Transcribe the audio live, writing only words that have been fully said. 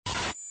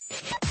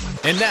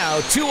And now,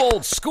 two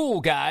old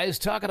school guys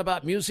talking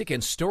about music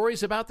and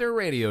stories about their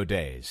radio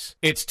days.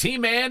 It's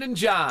T-Man and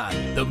John,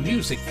 the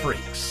Music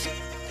Freaks.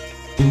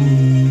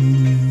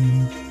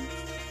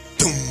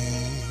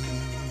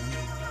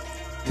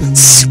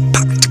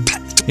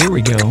 Here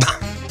we go.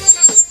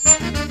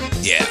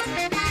 Yeah.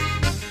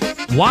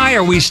 Why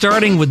are we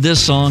starting with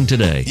this song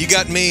today? You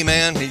got me,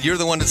 man. You're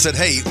the one that said,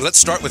 hey, let's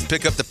start with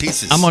Pick Up the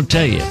Pieces. I'm going to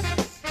tell you.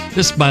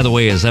 This, by the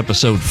way, is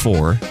episode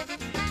 4.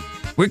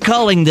 We're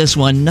calling this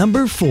one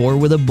Number 4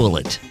 with a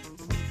Bullet.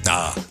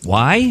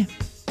 Why?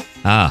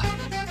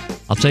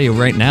 I'll tell you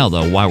right now,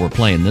 though, why we're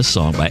playing this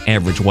song by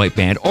Average White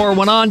Band, or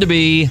went on to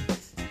be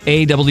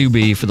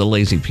AWB for the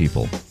Lazy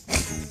People.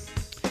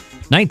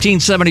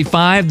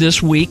 1975,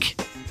 this week.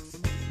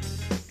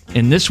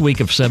 In this week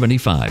of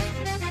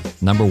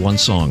 75, number 1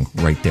 song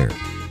right there.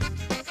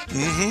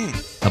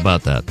 Mm-hmm. How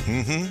about that?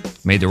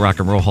 Mm-hmm. Made the Rock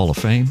and Roll Hall of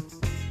Fame.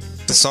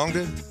 The song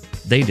did?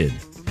 They did.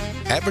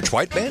 Average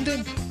White Band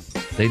did?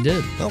 They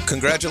did. Oh,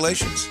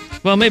 congratulations.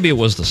 Well, maybe it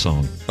was the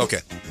song. Okay.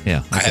 Yeah.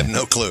 Okay. I have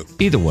no clue.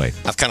 Either way.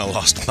 I've kind of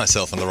lost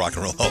myself in the Rock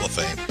and Roll Hall of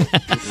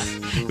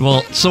Fame.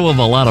 Well, so have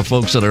a lot of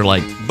folks that are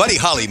like... Buddy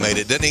Holly made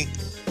it, didn't he?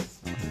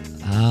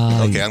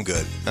 Okay, I'm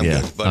good. I'm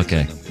good. Buddy,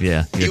 okay.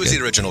 Yeah. He was good.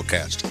 the original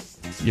cast.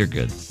 You're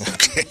good.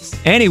 Okay.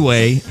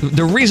 Anyway,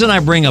 the reason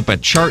I bring up a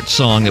chart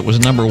song that was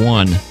number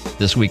 1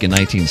 this week in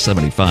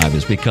 1975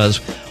 is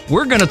because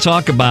we're going to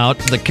talk about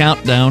the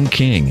Countdown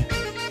King.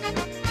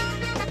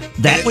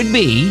 That would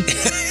be...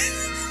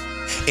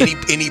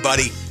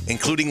 Anybody,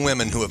 including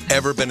women who have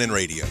ever been in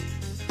radio,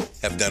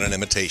 have done an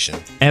imitation.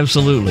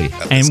 Absolutely.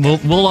 And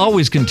we'll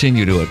always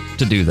continue to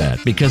do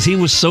that because he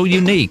was so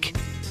unique.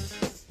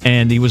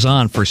 And he was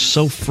on for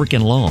so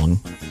freaking long.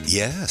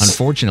 Yes.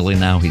 Unfortunately,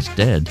 now he's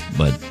dead,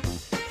 but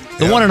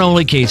the one and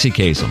only Casey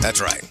Kasem.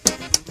 That's right.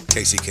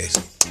 Casey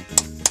Kasem.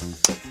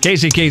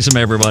 Casey Kasem,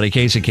 everybody.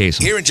 Casey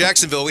Kasem. Here in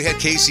Jacksonville, we had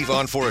Casey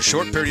on for a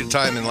short period of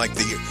time in like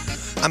the year.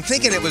 I'm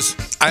thinking it was,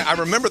 I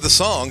remember the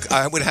song.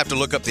 I would have to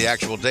look up the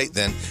actual date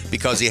then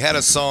because he had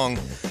a song,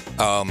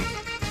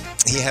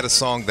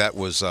 that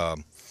was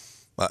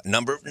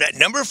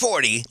number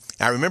 40.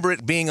 I remember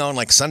it being on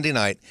like Sunday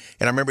night,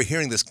 and I remember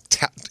hearing this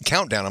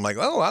countdown. I'm like,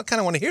 oh, I kind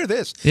of want to hear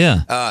this.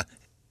 Yeah.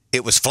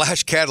 It was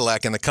Flash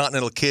Cadillac and the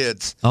Continental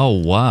Kids. Oh,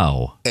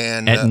 wow.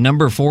 And at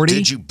number 40?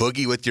 Did You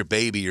Boogie With Your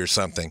Baby or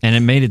something? And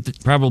it made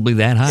it probably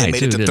that high, it made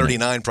too, it to didn't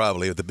 39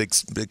 probably with the big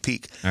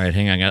peak. All right,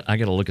 hang on. I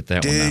got to look at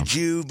that one now. Did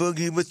you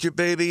boogie with your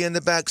baby in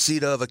the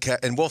backseat of a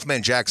cat? And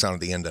Wolfman Jack's on at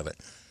the end of it.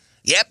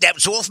 Yep, that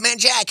was Wolfman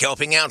Jack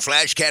helping out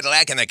Flash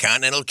Cadillac and the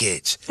Continental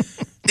Kids.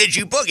 Did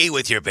you boogie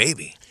with your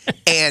baby?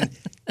 And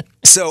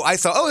so I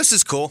thought, oh, this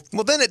is cool.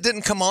 Well, then it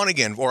didn't come on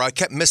again, or I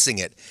kept missing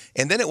it.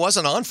 And then it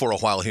wasn't on for a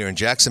while here in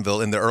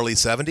Jacksonville in the early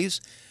 70s.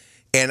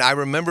 And I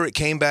remember it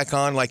came back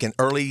on like in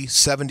early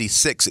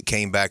 76 it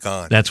came back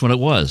on. That's when it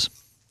was.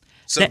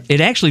 So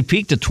it actually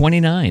peaked at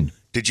 29.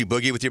 Did you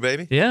boogie with your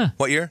baby? Yeah.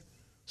 What year?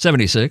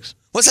 76.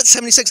 Was that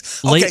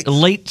 76? Okay.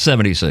 Late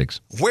 76.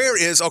 Where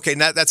is, okay,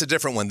 now that's a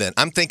different one then.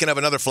 I'm thinking of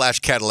another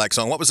Flash Cadillac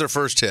song. What was their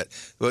first hit?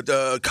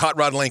 Hot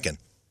Rod Lincoln.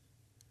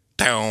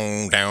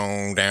 Down,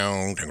 down,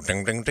 down, ding,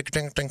 ding, ding,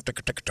 ding, ding,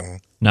 ding,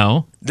 ding.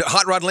 No.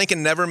 Hot Rod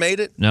Lincoln never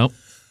made it? Nope.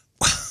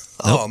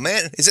 Oh,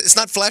 man. It's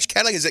not Flash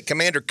Cadillac. Is it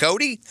Commander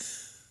Cody?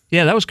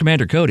 Yeah, that was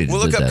Commander Cody.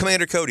 We'll look up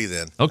Commander Cody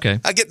then. Okay.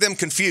 I get them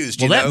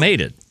confused, Well, that made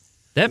it.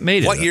 That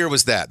made it. What year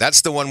was that?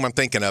 That's the one I'm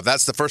thinking of.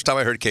 That's the first time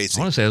I heard Casey.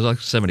 I want to say it was like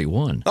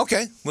 71.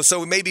 Okay. Well,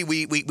 so maybe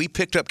we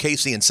picked up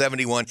Casey in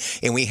 71,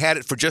 and we had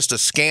it for just a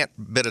scant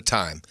bit of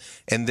time.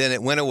 And then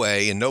it went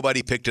away, and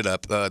nobody picked it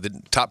up.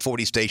 The top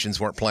 40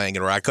 stations weren't playing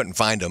it, or I couldn't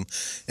find them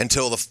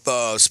until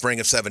the spring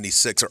of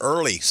 76, or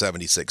early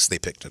 76, they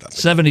picked it up.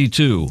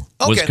 72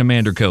 was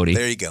Commander Cody.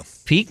 There you go.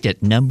 Peaked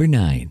at number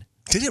 9.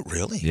 Did it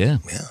really? Yeah.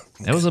 Yeah.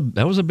 Okay.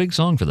 That was a big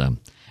song for them.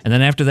 And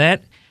then after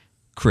that,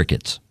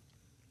 Crickets.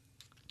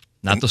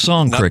 Not the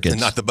song Crickets.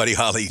 Not the Buddy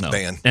Holly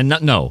band. And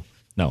no,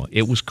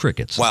 it was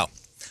Crickets. Wow.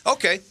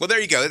 Okay, well,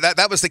 there you go.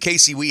 That was the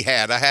Casey we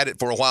had. I had it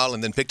for a while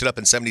and then picked it up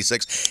in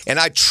 76. And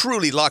I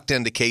truly locked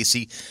into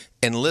Casey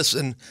and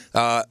listened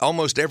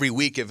almost every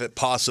week, if it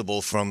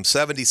possible, from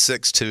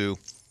 76 to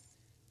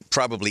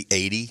probably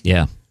 80.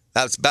 Yeah.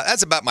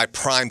 That's about my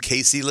prime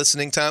Casey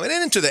listening time. And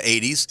then into the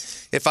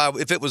 80s,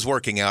 if it was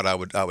working out, I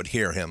would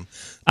hear him.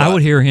 But I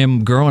would hear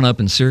him growing up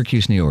in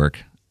Syracuse, New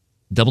York.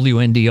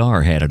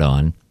 WNDR had it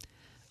on.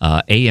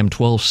 AM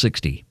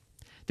 1260.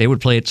 They would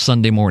play it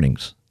Sunday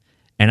mornings,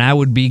 and I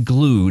would be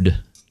glued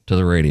to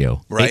the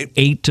radio. Right.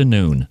 8 to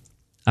noon.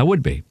 I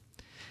would be.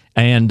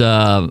 And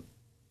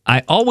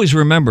I always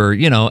remember,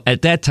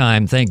 at that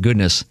time, thank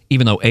goodness,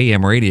 even though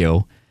AM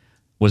radio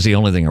was the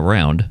only thing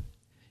around,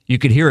 you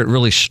could hear it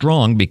really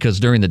strong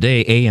because during the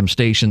day, AM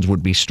stations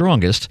would be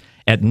strongest.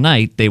 At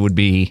night, they would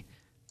be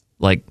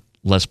like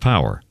less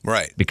power.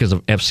 Right. Because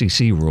of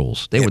FCC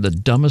rules. They were the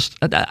dumbest.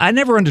 I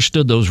never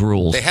understood those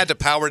rules. They had to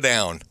power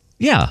down.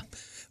 Yeah.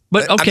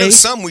 But okay. I know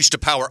some we used to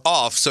power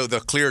off so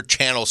the clear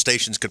channel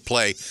stations could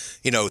play,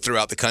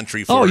 throughout the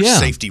country for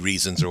safety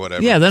reasons or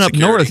whatever. Yeah, then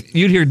Security. up north,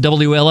 you'd hear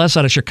WLS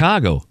out of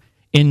Chicago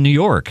in New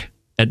York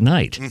at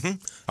night.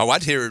 Mm-hmm. Oh,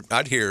 I'd hear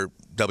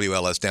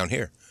WLS down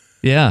here.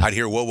 Yeah. I'd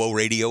hear Whoa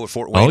Radio at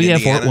Fort Wayne, Oh, yeah,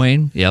 Indiana. Fort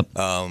Wayne. Yep.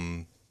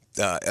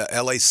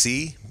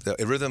 LAC, the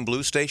Rhythm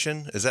Blues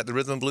Station. Is that the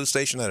Rhythm Blues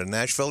Station out of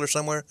Nashville or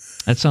somewhere?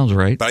 That sounds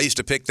right. But I used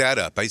to pick that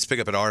up. I used to pick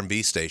up an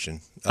R&B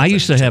station. I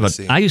used to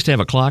have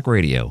a clock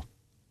radio.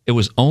 It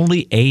was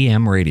only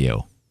AM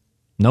radio.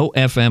 No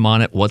FM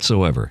on it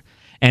whatsoever.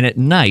 And at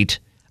night,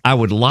 I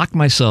would lock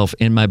myself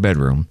in my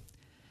bedroom,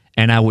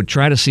 and I would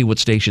try to see what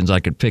stations I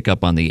could pick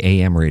up on the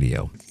AM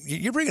radio.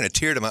 You're bringing a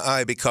tear to my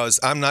eye because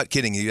I'm not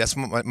kidding you. That's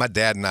my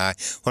dad and I.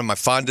 One of my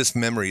fondest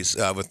memories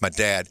with my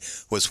dad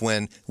was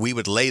when we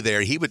would lay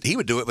there. He would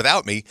do it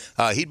without me.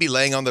 He'd be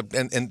laying on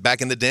and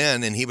back in the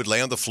den, and he would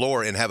lay on the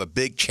floor and have a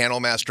big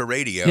Channel Master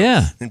radio.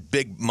 Yeah. And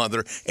big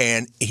mother,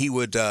 and he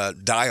would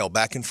dial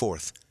back and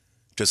forth.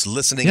 Just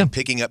listening and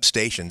picking up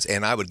stations,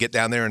 and I would get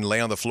down there and lay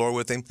on the floor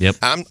with him. Yep.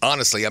 I'm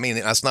honestly, I mean,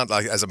 that's not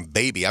like as a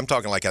baby. I'm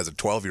talking like as a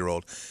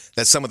 12-year-old.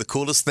 That's some of the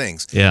coolest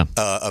things.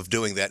 Of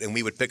doing that, and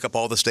we would pick up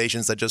all the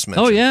stations I just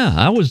mentioned. Oh yeah,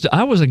 I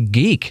was a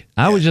geek.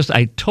 I was just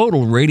a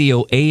total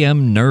radio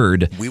AM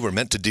nerd. We were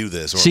meant to do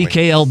this. Weren't we?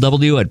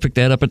 CKLW. I'd pick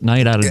that up at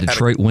night out of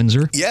Detroit,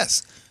 Windsor.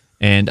 Yes.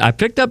 And I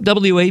picked up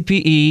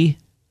WAPE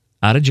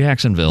out of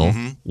Jacksonville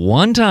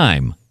one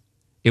time.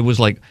 It was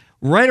like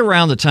right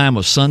around the time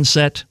of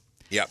sunset.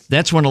 Yep.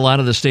 That's when a lot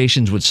of the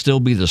stations would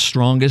still be the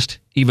strongest,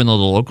 even though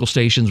the local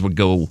stations would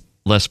go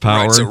less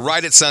power. Right, so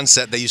right at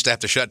sunset, they used to have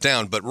to shut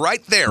down. But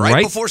right there,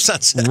 right before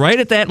sunset. Right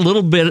at that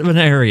little bit of an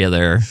area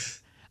there,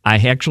 I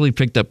actually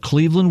picked up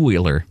Cleveland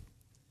Wheeler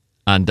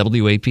on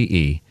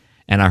WAPE,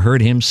 and I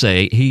heard him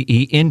say,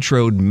 he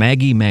introed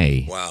Maggie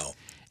May. Wow.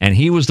 And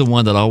he was the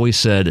one that always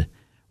said,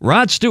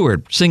 Rod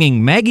Stewart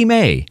singing Maggie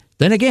May.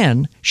 Then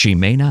again, she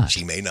may not.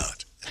 She may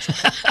not.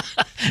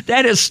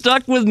 That has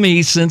stuck with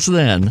me since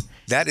then.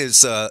 That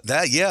is,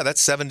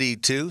 that's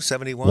 72,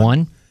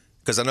 71.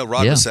 Because I know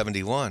Rod was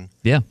 71.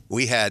 Yeah.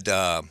 We had,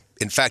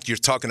 in fact, you're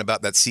talking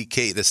about that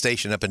the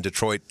station up in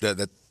Detroit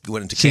that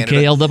went into Canada.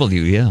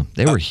 CKLW, yeah.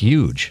 They were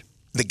huge.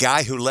 The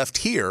guy who left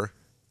here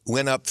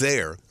went up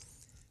there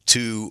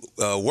to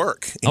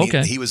work.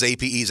 And he was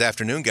APE's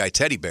afternoon guy,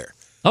 Teddy Bear.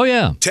 Oh,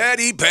 yeah.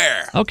 Teddy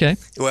Bear. Okay.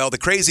 Well, the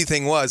crazy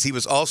thing was he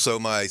was also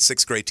my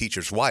 6th grade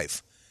teacher's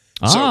wife.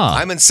 So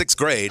I'm in 6th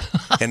grade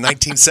in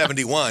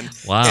 1971,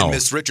 wow. and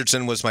Miss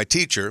Richardson was my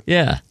teacher.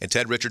 Yeah. And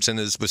Ted Richardson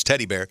was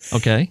Teddy Bear.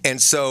 Okay.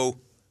 And so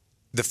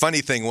the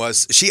funny thing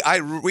was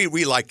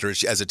we liked her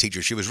as a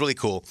teacher. She was really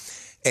cool.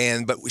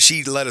 But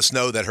she let us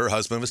know that her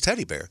husband was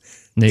Teddy Bear.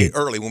 Neat.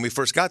 Early when we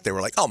first got there,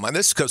 we're like, oh, man,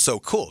 this is so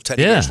cool.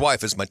 Teddy Bear's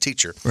wife is my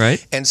teacher.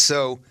 Right. And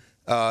so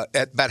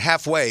at about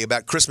halfway,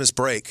 about Christmas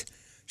break,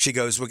 she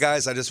goes, well,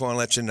 guys, I just want to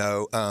let you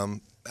know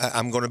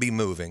I'm going to be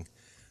moving.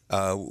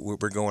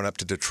 We're going up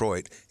to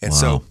Detroit. And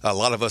so a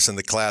lot of us in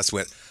the class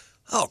went,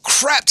 oh,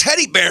 crap,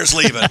 Teddy Bear's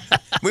leaving.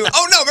 We went,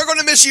 oh, no, we're going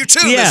to miss you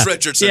too, Miss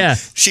Richardson. Yeah.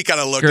 She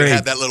kind of looked and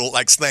had that little,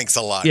 like, thanks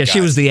a lot. Yeah, guys.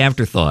 she was the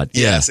afterthought.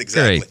 Yes,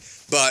 exactly.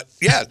 Great. But,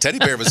 yeah, Teddy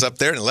Bear was up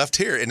there and left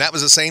here. And that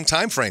was the same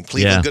time frame.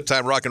 Cleveland Good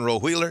Time Rock and Roll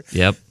Wheeler.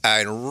 Yep.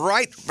 And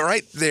right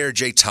there,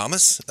 Jay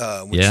Thomas,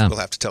 which we'll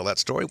have to tell that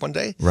story one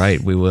day.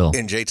 Right, we will.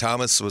 And Jay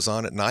Thomas was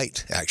on at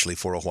night, actually,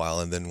 for a while,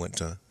 and then went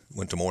to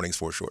mornings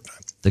for a short time.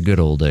 The good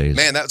old days.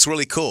 Man, that's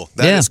really cool.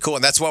 That is cool.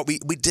 And that's what we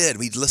did.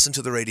 We listened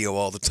to the radio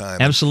all the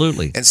time.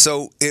 Absolutely. And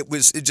so it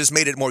just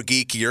made it more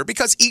geekier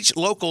because each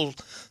local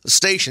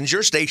stations,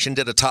 your station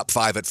did a top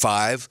 5 at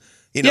 5.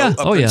 You know,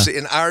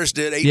 and ours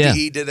did,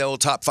 APE did the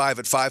old top 5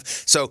 at 5.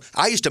 So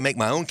I used to make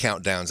my own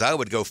countdowns. I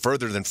would go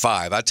further than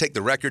 5. I'd take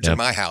the records in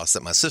my house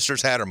that my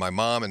sisters had or my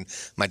mom and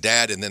my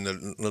dad and then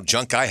the little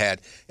junk I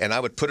had, and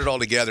I would put it all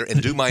together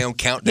and do my own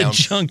countdown. The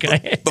junk I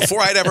had. Before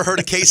I'd ever heard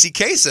of Casey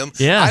Kasem,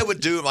 I would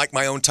do like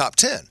my own top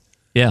 10.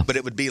 Yeah. But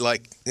it would be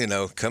like,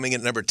 coming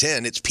in at number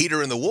 10, it's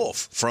Peter and the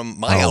Wolf from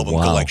my album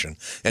collection.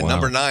 And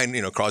number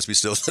 9, Crosby,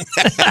 Stills,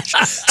 and Nash.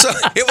 So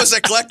it was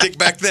eclectic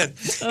back then.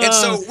 And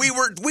so we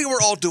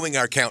were all doing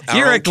our count.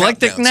 You're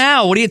eclectic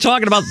now. What are you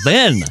talking about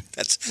then?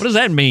 What does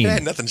that mean?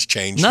 Man, nothing's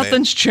changed.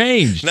 Nothing's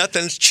changed.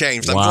 Nothing's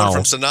changed. I'm going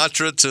from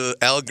Sinatra to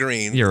Al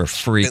Green. You're a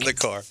freak. In the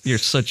car. You're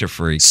such a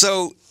freak.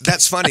 So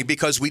that's funny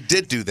because we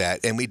did do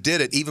that, and we did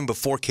it even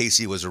before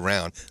Casey was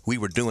around. We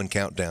were doing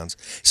countdowns.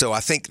 So I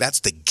think that's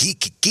the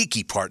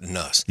geeky part in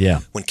us.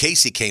 Yeah. When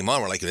Casey came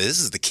on, we're like, this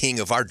is the king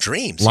of our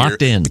dreams.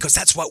 Locked in. Because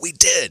that's what we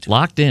did.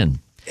 Locked in.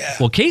 Yeah.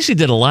 Well, Casey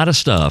did a lot of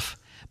stuff,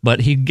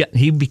 but he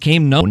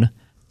became known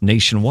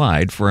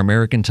nationwide for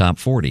American Top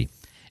 40.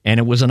 And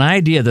it was an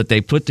idea that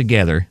they put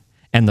together,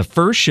 and the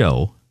first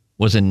show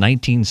was in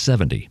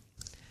 1970,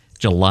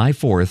 July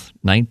 4th,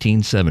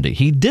 1970.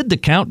 He did the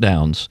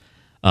countdowns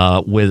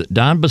with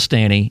Don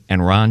Bastani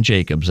and Ron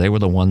Jacobs. They were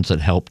the ones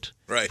that helped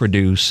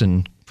produce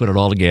and put it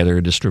all together,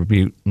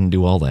 distribute, and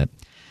do all that.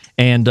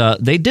 And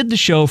they did the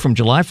show from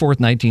July 4th,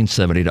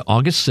 1970 to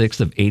August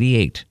 6th of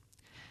 88.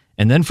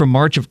 And then from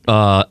March of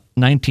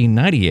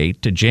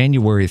 1998 to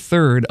January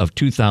 3rd of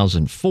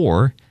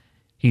 2004,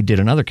 he did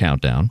another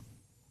countdown.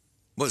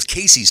 Well, it was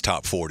Casey's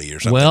Top 40 or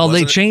something. Well,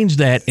 they wasn't it? changed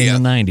that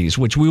in the 90s,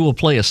 which we will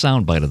play a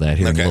soundbite of that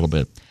here in a little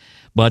bit.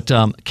 But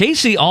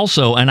Casey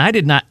also, and I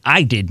did not know this.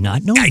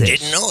 I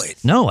didn't know it.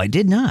 No, I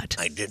did not.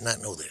 I did not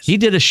know this. He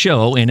did a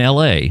show in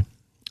L.A.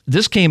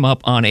 This came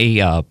up on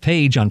a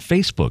page on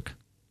Facebook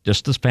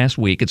just this past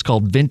week. It's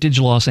called Vintage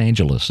Los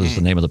Angeles is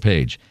the name of the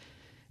page.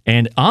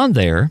 And on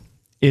there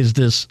is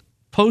this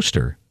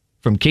poster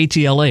from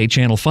KTLA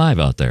Channel 5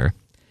 out there.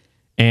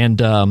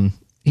 And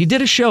he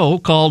did a show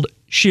called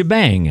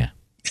Shebang.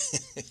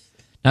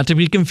 Not to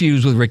be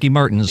confused with Ricky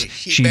Martin's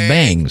She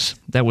Bangs.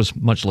 That was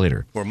much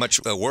later. Or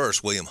much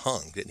worse, William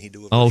Hung. Didn't he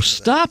do a Oh,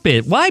 stop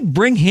it. Why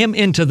bring him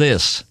into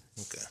this?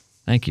 Okay.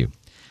 Thank you.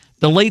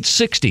 The late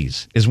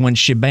 60s is when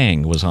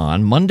Shebang was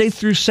on, Monday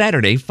through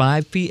Saturday,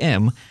 5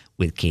 p.m.,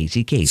 with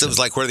Casey Kasem. So it was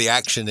like Where the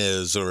Action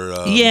Is, or...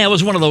 yeah, it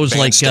was one of those,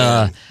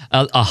 Bandstand.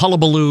 like a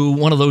Hullabaloo,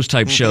 one of those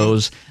type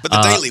shows. But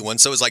the daily one,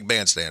 so it was like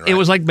Bandstand, right? It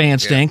was like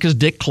Bandstand, because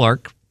Dick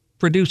Clark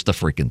produced the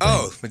freaking thing.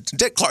 Oh,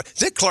 Dick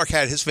Clark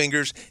had his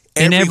fingers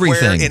in everywhere,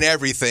 everything. in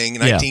everything,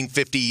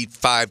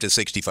 1955 to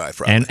 65,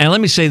 probably. And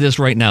let me say this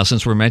right now,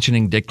 since we're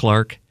mentioning Dick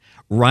Clark,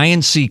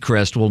 Ryan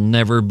Seacrest will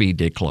never be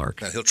Dick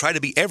Clark. Now, he'll try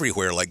to be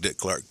everywhere like Dick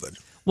Clark, but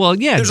well,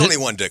 yeah, there's only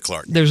one Dick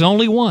Clark. There's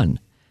only one.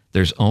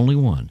 There's only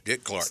one.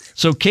 Dick Clark.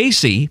 So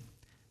Casey,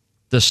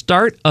 the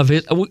start of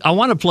it, I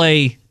want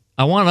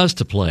us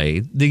to play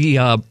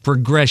the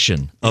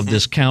progression of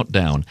this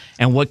countdown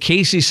and what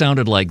Casey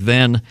sounded like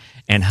then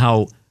and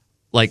how,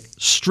 like,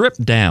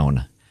 stripped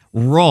down,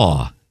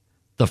 raw,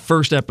 the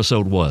first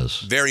episode was.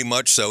 Very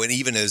much so, and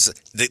even as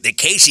the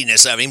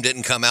Caseyness of him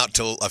didn't come out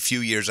till a few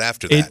years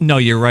after that. No,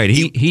 you're right.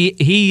 What's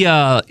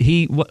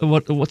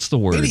the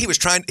word? Maybe he was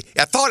trying.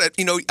 I thought it.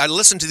 I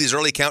listened to these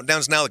early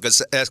countdowns now, like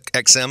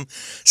XM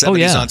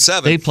 70s on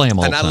 7. They play them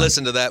all the time. And I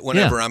listen to that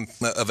whenever I'm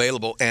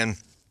available, and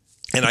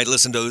I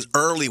listened to those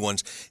early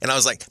ones, and I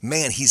was like,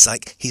 man, he's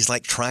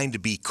like trying to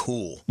be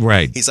cool.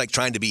 Right. He's like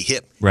trying to be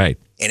hip. Right.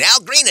 And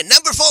Al Green at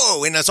number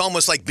 4, and it's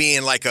almost like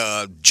being like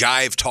a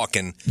jive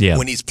talking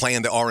when he's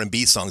playing the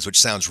R&B songs, which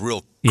sounds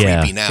real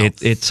creepy now.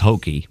 It's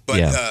hokey.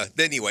 But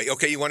anyway,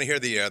 okay, you want to hear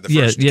the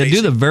first? Yeah, Casey?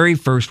 do the very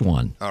first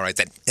one. All right,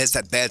 it's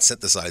that bad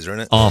synthesizer,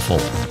 isn't it? Awful.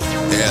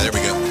 Yeah, there we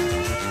go.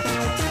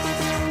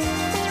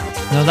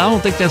 No, I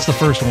don't think that's the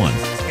first one.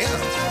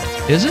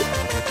 Yeah. Is it?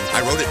 I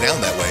wrote it down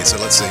that way, so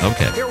let's see.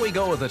 Okay. Here we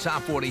go with the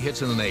top 40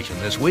 hits in the nation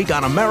this week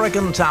on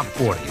American Top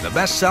 40, the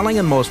best-selling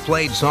and most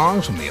played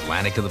songs from the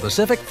Atlantic to the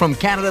Pacific, from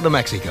Canada to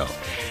Mexico.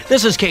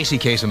 This is Casey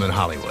Kasem in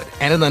Hollywood,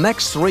 and in the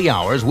next 3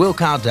 hours, we'll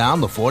count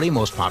down the 40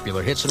 most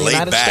popular hits in the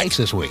United States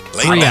this week.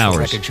 3 hours.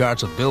 Record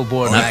charts of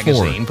Billboard Not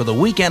magazine 4. for the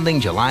week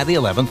ending July the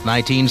 11th,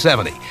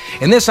 1970.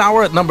 In this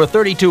hour, at number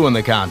 32 in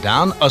the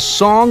countdown, a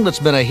song that's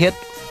been a hit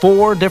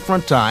 4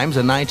 different times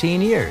in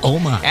 19 years. Oh,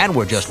 my. And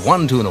we're just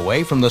one tune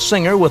away from the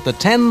singer with the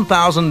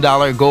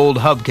 $10,000 gold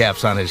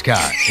hubcaps on his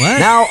car. What?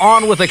 Now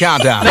on with the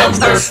countdown.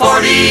 Number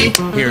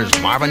 40.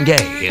 Here's Marvin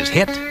Gaye, his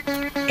hit,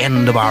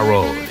 End of Our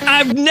Road.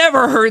 I've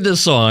never heard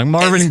this song,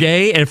 Marvin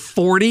Gaye at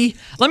 40.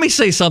 Let me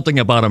say something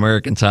about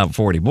American Top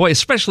 40. Boy,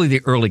 especially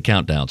the early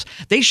countdowns.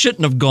 They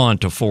shouldn't have gone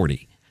to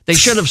 40. They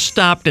should have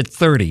stopped at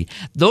 30.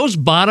 Those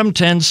bottom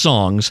 10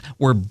 songs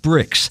were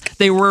bricks.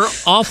 They were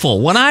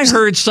awful. When I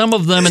heard some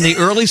of them in the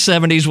early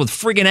 70s with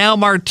friggin' Al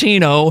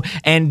Martino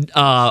and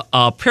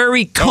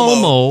Perry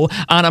Como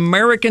on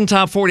American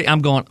Top 40,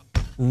 I'm going,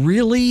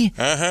 really?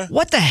 Uh-huh.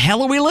 What the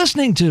hell are we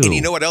listening to? And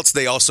you know what else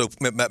they also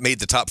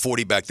made the top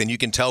 40 back then? You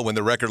can tell when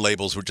the record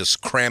labels were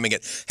just cramming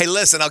it. Hey,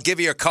 listen, I'll give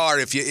you a car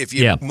if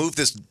you move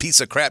this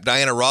piece of crap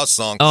Diana Ross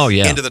song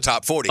into the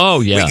top 40. Oh,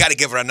 yeah. We got to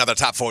give her another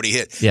top 40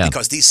 hit. Yeah.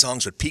 Because these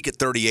songs would peak at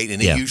 38,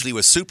 and it usually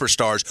was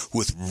superstars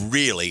with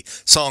really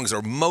songs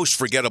or most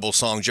forgettable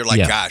songs. You're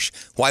like, gosh,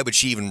 why would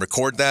she even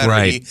record that?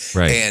 Right.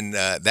 And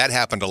that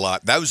happened a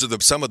lot. Those are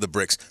some of the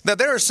bricks. Now,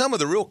 there are some of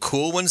the real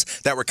cool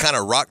ones that were kind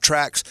of rock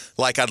tracks,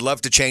 like I'd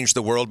Love to Change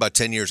the World by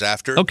 10 years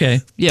after.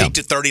 Okay, yeah. Peaked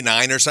at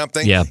 39 or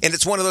something. Yeah. And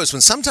it's one of those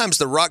when sometimes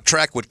the rock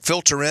track would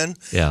filter in.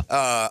 Yeah.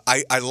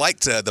 I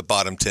liked the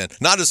bottom 10.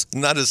 Not as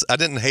I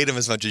didn't hate them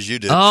as much as you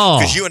did. Oh.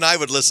 Because you and I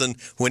would listen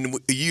when you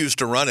used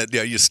to run it.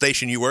 Your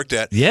station you worked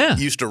at. Yeah.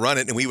 Used to run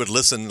it, and we would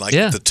listen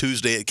the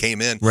Tuesday it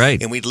came in.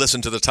 Right. And we'd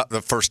listen to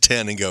the first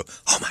 10 and go,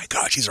 oh my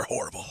gosh, these are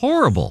horrible.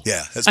 Horrible.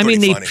 Yeah, that's I mean,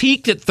 pretty they funny.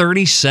 peaked at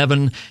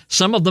 37.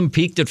 Some of them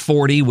peaked at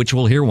 40, which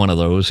we'll hear one of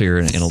those here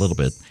in a little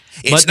bit.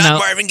 It's but not now,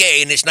 Marvin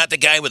Gaye, and it's not the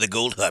guy with the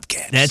gold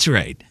hubcaps. That's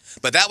right.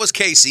 But that was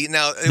Casey.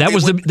 Now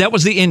That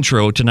was the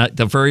intro to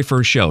the very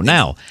first show.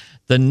 Now,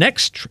 the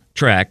next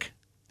track.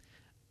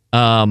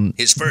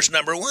 His first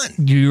number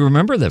 1. Do you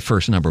remember that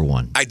first number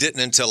 1? I didn't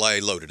until I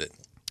loaded it.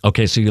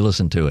 Okay, so you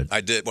listened to it.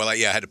 I did. Well, I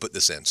had to put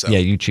this in. So Yeah,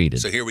 you cheated.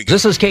 So here we go.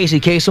 This is Casey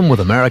Kasem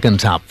with American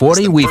Top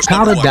 40. It's the We've first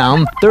number counted 1.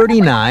 down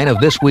 39 of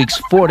this week's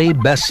 40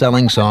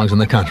 best-selling songs in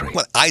the country.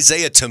 What,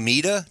 Isaiah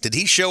Tomita? Did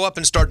he show up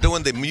and start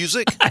doing the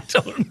music? I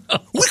don't know.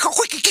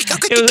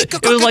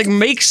 It It was like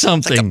Make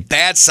Something. like a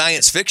bad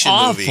science fiction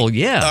movie. Awful,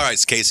 yeah. All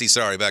right, Casey,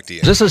 sorry, back to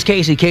you. This is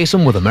Casey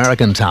Kasem with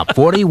American Top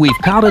 40. We've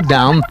counted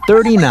down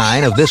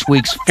 39 of this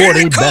week's Here 40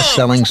 it comes.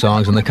 best-selling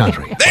songs in the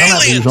country. The Well,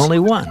 that aliens. leaves only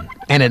one.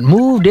 and it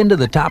moved into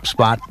the top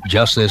spot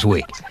just this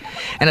week.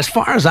 And as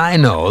far as I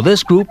know,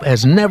 this group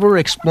has never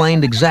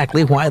explained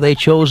exactly why they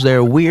chose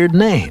their weird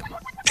name,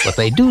 but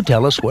they do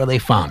tell us where they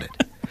found it.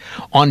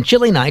 On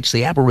chilly nights,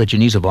 the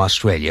Aborigines of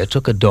Australia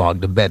took a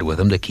dog to bed with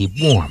them to keep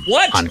warm.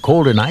 What? On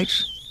colder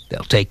nights,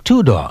 they'll take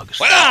 2 dogs.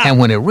 Wow. And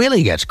when it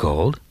really gets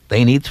cold,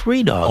 they need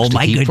 3 dogs to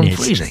my keep goodness.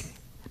 from freezing.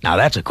 Now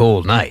that's a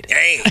cold night.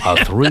 Hey. A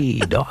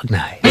 3-dog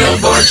night.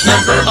 Billboard's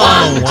number 1.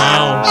 Oh,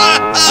 wow.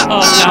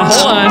 Oh, now,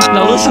 hold on.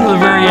 Now, listen to the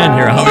very end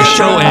here, how the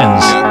show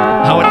ends.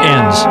 How it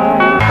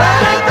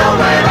ends.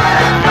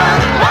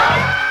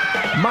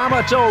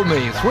 Mama told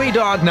me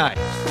 3-dog night.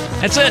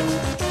 That's it.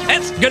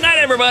 Good night,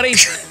 everybody.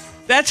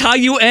 That's how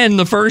you end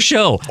the first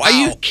show. Wow. Are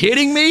you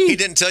kidding me? He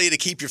didn't tell you to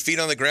keep your feet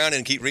on the ground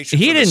and keep reaching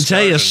He for the didn't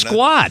tell you stars and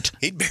squat.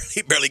 He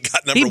barely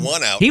got number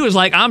 1 out. He was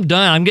like, I'm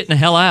done. I'm getting the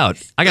hell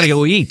out. I got to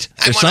go eat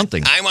or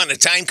something. I'm on a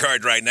time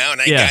card right now, and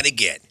I Yeah. got to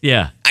get.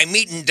 Yeah. I'm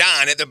meeting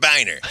Don at the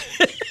Biner.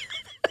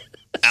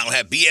 I'll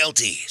have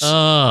BLTs.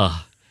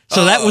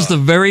 So that was the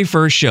very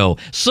first show.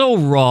 So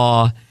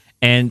raw,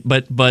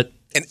 but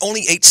and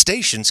only 8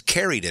 stations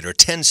carried it, or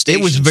 10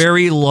 stations. it was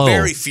very low.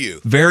 Very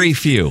few. Very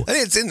few. I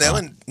think it's in there,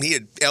 and he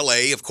had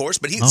L.A., of course,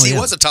 but he yeah.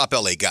 was a top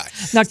L.A. guy.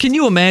 Now, can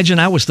you imagine?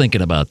 I was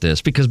thinking about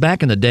this because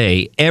back in the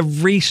day,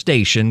 every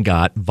station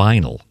got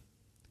vinyl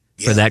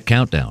for Yeah. that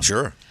countdown.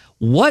 Sure.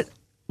 What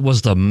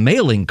was the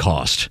mailing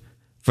cost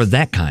for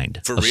that kind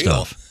For of real?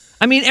 stuff?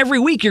 I mean, every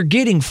week you're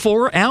getting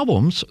 4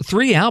 albums,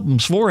 4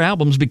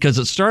 albums, because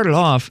it started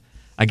off.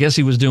 I guess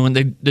he was doing.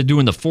 They're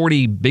doing the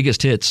 40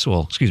 biggest hits.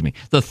 Well, excuse me,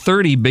 the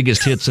 30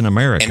 biggest hits in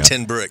America. And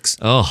 10 bricks.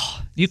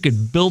 Oh, you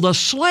could build a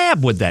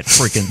slab with that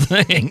freaking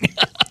thing.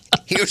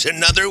 Here's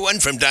another one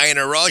from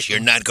Diana Ross you're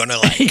not going to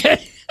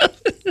like.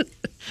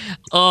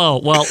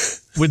 Oh, well,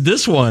 with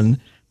this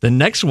one, the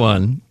next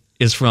one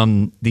is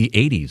from the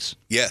 80s.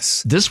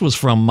 Yes. This was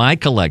from my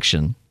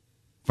collection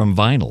from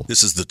vinyl.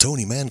 This is the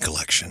Tony Mann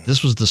collection.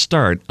 This was the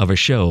start of a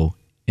show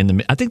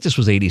I think this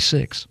was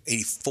 86.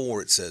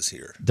 84, it says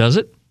here. Does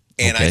it?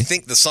 And Okay. I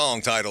think the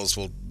song titles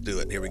will do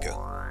it. Here we go.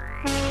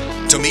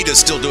 Tomita's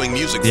still doing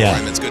music for Yeah.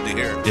 him. It's good to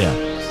hear. Yeah.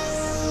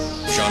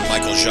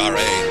 Jean-Michel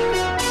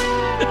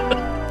Jarre.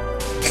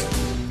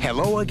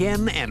 Hello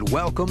again, and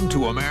welcome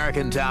to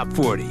American Top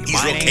 40. He's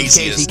My real name's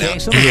Casey Casey is now.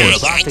 Kasem. He We're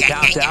is. about to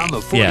count down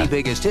the 40 Yeah.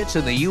 biggest hits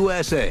in the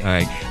USA. All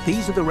right.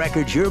 These are the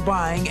records you're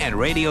buying, and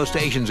radio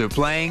stations are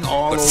playing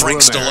all But over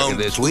Frank America Stallone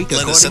this week,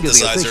 lent a according to the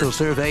synthesizer. official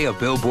survey of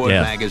Billboard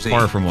Yeah, magazine.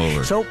 far from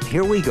over. So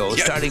here we go,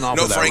 Yeah, starting off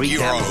no, with Frank, our you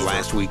recap are of over.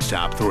 last week's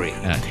top 3.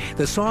 Yeah.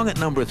 The song at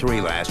number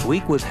 3 last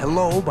week was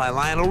Hello by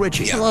Lionel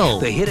Richie. Yeah. Hello.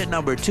 The hit at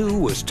number 2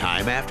 was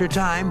Time After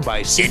Time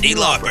by Cyndi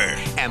Lauper.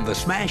 And the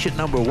smash at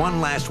number 1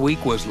 last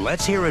week was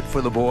Let's Hear It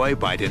for the Boy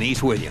by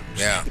Denise Williams.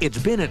 Yeah. It's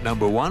been at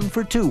number 1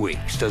 for 2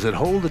 weeks. Does it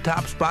hold the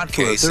top spot for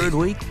Casey. a 3rd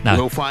week? Now,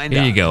 We'll find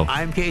here out. you go.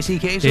 I'm Casey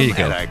Kasem, Here you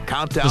go. and our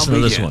countdown Listen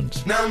to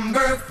begins. this one.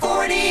 Number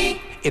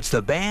 40. It's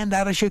the band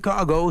out of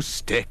Chicago,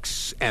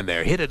 Styx, and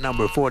their hit at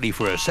number 40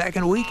 for a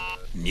 2nd week,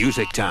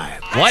 Music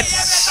Time. What?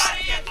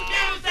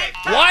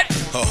 What?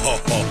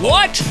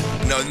 What?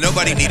 No,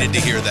 nobody needed to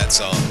hear that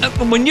song.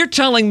 When you're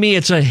telling me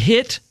it's a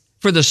hit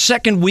for the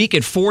 2nd week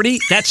at 40,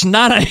 that's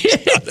not a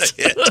hit.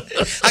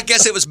 I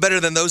guess it was better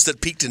than those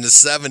that peaked in the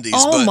 70s.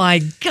 Oh but my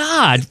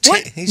God!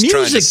 What He's trying to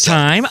music say-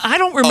 time? I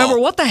don't remember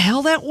Oh. what the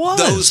hell that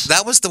was.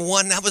 That was the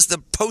one. That was the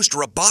post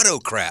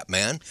Roboto crap,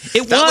 man.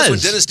 It that was when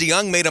was. Dennis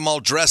DeYoung made them all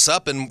dress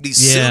up in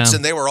these Yeah. suits,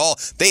 and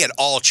they had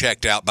all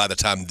checked out by the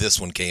time this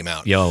one came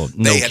out. Yo,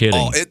 no they had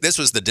kidding. This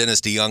was the Dennis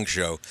DeYoung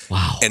show.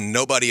 Wow. And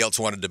nobody else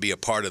wanted to be a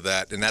part of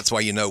that, and that's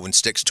why when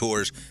Styx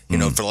tours,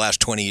 Mm. for the last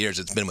 20 years,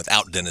 it's been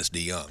without Dennis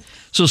DeYoung.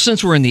 So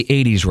since we're in the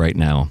 80s right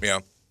now, Yeah.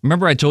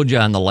 remember I told you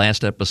on the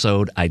last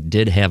episode I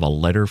did have a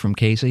letter from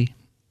Casey?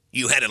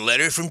 You had a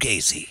letter from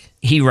Casey.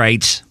 He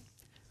writes,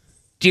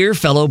 Dear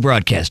fellow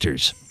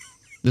broadcasters,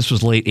 this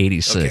was late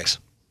 86.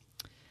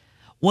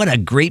 What a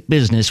great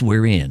business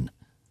we're in.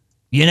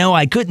 You know,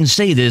 I couldn't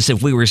say this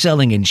if we were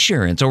selling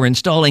insurance or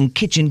installing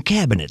kitchen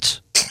cabinets.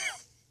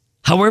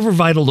 However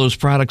vital those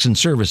products and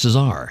services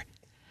are,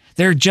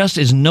 there just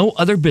is no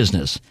other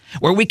business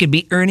where we could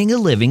be earning a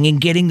living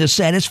and getting the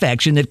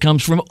satisfaction that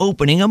comes from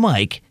opening a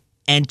mic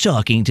and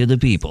talking to the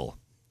people.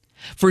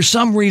 For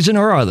some reason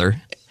or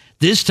other,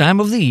 this time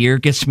of the year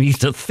gets me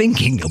to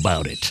thinking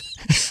about it.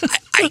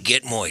 I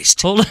get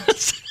moist. Hold on.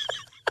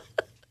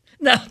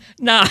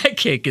 No, I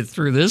can't get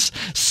through this.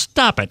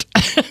 Stop it.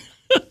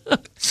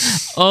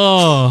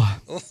 Oh.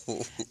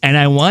 And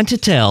I want to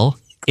tell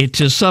it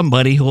to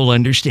somebody who'll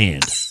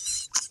understand.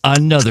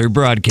 Another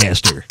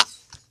broadcaster.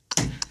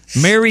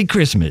 Merry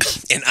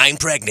Christmas. And I'm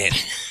pregnant.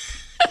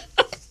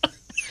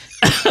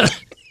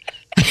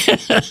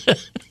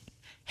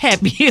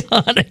 Happy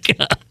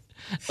Hanukkah.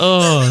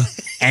 Oh,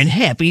 and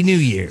Happy New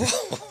Year.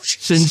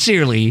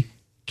 Sincerely,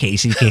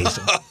 Casey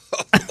Kasem.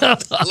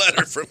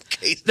 Letter from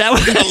Casey. That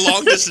was- a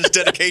long distance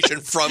dedication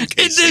from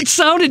Casey. It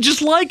sounded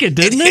just like it,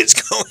 didn't it?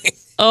 It's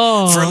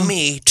going from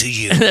me to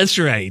you. That's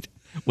right.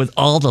 With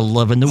all the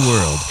love in the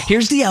world.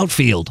 Here's the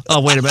outfield. Oh,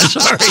 wait a minute.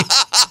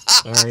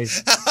 Sorry.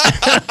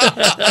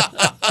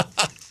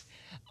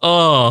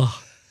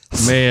 Oh,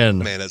 man.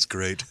 Man, that's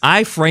great.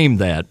 I framed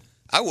that.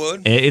 I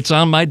would. It's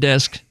on my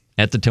desk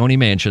at the Tony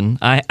Mansion.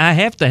 I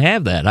have to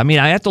have that. I mean,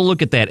 I have to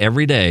look at that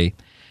every day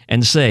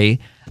and say,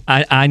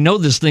 I know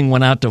this thing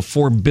went out to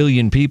 4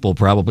 billion people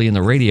probably in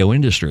the radio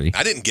industry.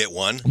 I didn't get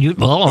one.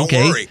 Well, okay.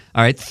 Don't worry.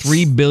 All right,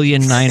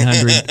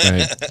 3,900,000,000.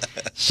 Right.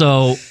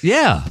 So,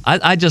 yeah,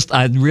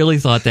 I really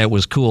thought that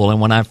was cool. And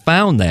when I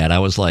found that, I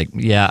was like,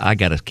 yeah, I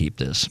got to keep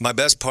this. My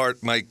best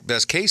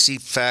Casey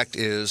fact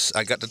is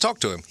I got to talk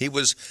to him. He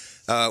was,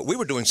 we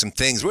were doing some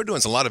things. We were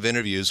doing a lot of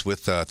interviews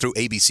with through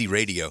ABC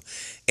Radio,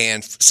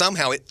 and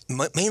somehow it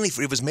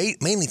was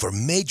mainly for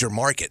major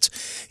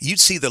markets. You'd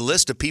see the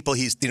list of people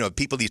he's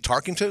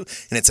talking to, and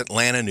it's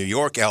Atlanta, New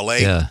York,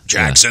 L.A.,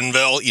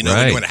 Jacksonville.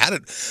 Right. And how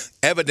did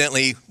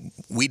evidently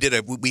we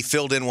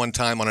filled in one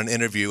time on an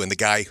interview, and the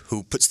guy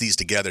who puts these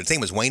together, his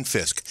name was Wayne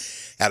Fisk,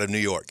 out of New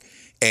York,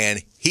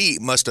 and he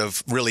must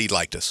have really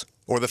liked us.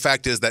 Or the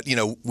fact is that,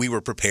 we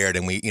were prepared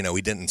and we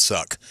didn't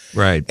suck.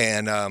 Right.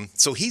 And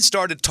so he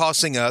started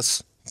tossing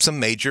us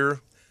some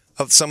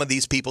of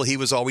these people he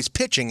was always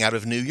pitching out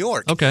of New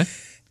York. Okay.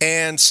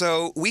 And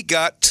so we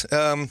got,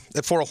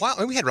 for a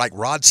while, we had like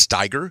Rod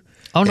Steiger.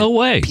 Oh, no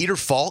way. Peter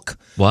Falk.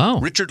 Wow.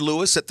 Richard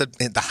Lewis at the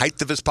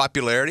height of his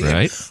popularity.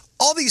 Right. And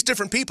all these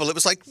different people. It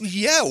was like,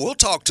 yeah, we'll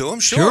talk to him.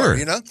 Sure.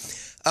 Sure.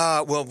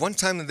 Well, one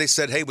time they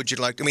said, hey, would you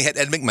like to? We had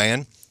Ed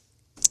McMahon.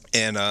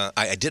 And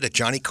I did a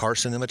Johnny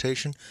Carson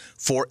imitation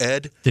for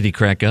Ed. Did he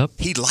crack up?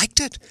 He liked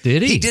it.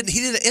 Did he? He did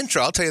an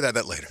intro. I'll tell you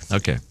that later.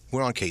 Okay.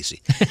 We're on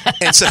Casey.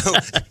 And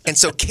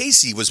so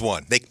Casey was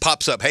one. They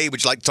pops up, hey,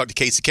 would you like to talk to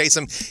Casey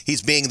Kasem?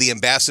 He's being the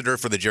ambassador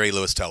for the Jerry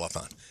Lewis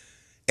Telethon.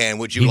 And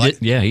would you like?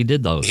 Yeah, he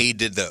did those. He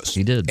did those.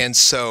 He did. And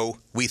so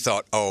we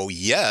thought, oh,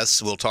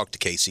 yes, we'll talk to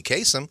Casey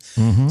Kasem.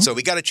 Mm-hmm. So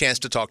we got a chance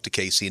to talk to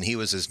Casey, and he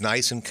was as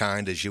nice and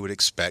kind as you would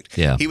expect.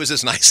 Yeah. He was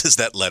as nice as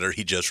that letter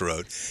he just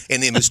wrote.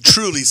 And he was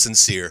truly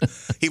sincere.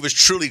 He was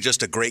truly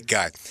just a great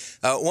guy.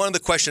 One of the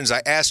questions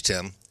I asked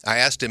him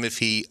if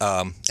he,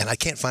 and I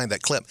can't find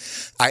that clip.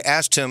 I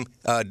asked him,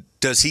 I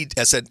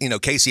said,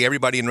 Casey,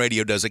 everybody in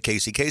radio does a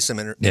Casey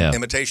Kasem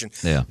imitation.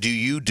 Yeah. Do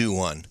you do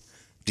one?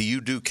 Do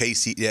you do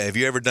Casey? Yeah, have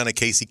you ever done a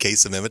Casey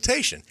Kasem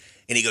imitation?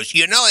 And he goes,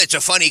 it's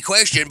a funny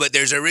question, but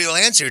there's a real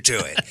answer to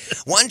it.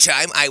 One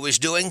time I was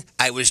doing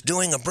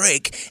a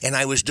break, and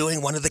I was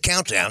doing one of the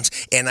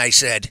countdowns, and I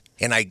said,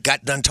 and I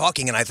got done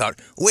talking, and I thought,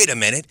 wait a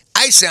minute,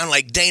 I sound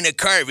like Dana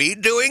Carvey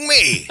doing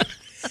me.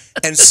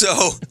 And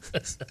so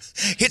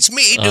it's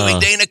me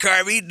doing Dana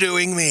Carvey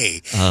doing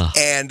me.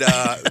 And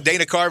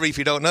Dana Carvey, if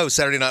you don't know,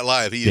 Saturday Night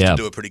Live, he used to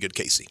do a pretty good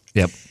Casey.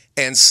 Yep.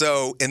 And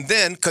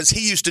then, because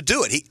he used to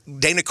do it,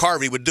 Dana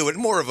Carvey would do it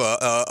more of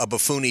a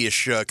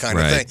buffoonish kind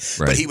of thing.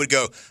 Right. But he would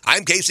go,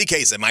 "I'm Casey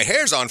Kasem. My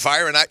hair's on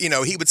fire," and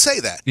he would say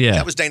that. Yeah.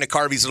 That was Dana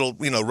Carvey's little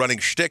running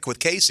shtick with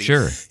Casey.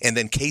 Sure. And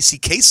then Casey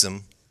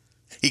Kasem,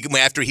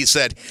 after he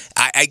said,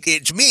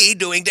 "It's me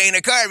doing Dana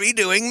Carvey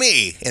doing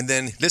me," and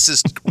then this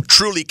is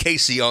truly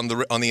Casey on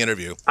the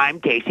interview. I'm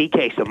Casey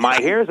Kasem. My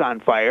hair's on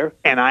fire,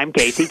 and I'm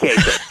Casey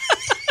Kasem.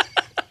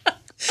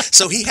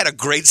 So he had a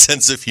great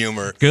sense of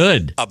humor.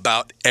 Good.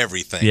 About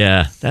everything.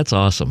 Yeah, that's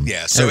awesome.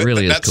 Yeah, so it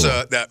really is that's,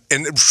 cool.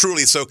 And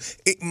truly,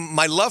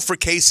 my love for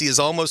Casey is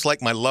almost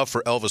like my love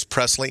for Elvis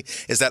Presley,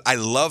 is that I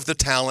love the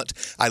talent.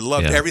 I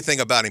love everything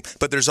about him.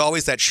 But there's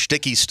always that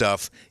shticky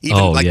stuff,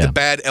 even the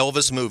bad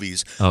Elvis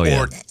movies.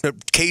 Or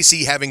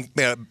Casey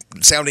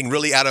sounding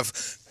really out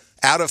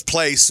of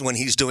place when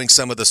he's doing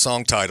some of the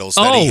song titles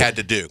that he had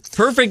to do.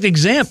 Perfect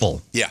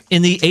example. Yeah.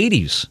 In the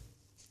 80s,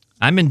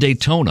 I'm in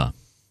Daytona,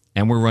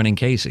 and we're running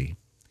Casey.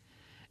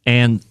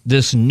 And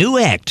this new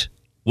act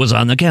was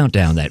on the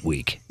countdown that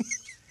week.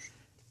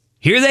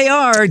 Here they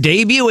are,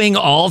 debuting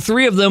all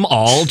three of them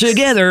all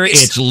together.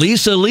 It's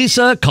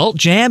Lisa, Cult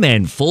Jam,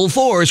 and Full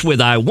Force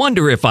with I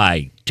Wonder If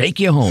I Take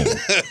You Home.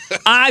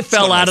 I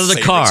fell out of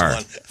the car.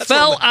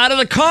 Out of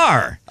the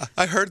car.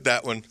 I heard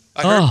that one.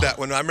 I heard that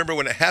one. I remember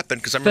when it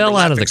happened because I remember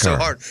laughing so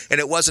hard. And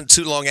it wasn't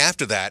too long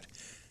after that.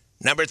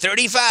 Number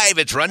 35,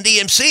 it's Run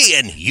DMC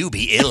and You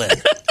Be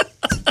Illin'.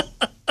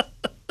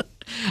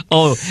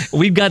 Oh,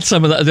 we've got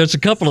some of there's a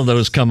couple of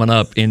those coming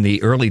up in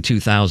the early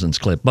 2000s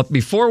clip. But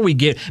before we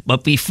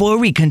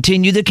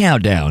continue the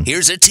countdown,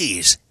 here's a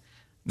tease.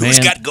 Who's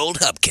got gold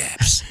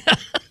hubcaps?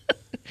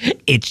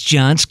 It's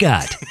John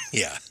Scott.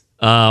 Yeah.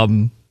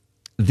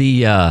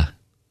 The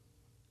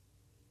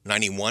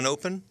 91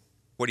 Open?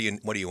 What do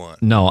you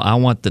want? No, I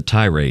want the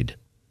tirade.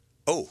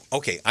 Oh,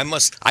 okay. I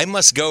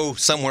must go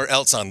somewhere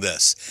else on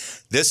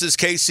this. This is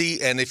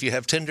Casey, and if you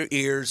have tender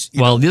ears,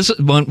 this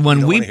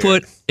when we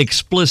put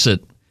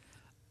explicit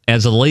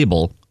as a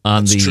label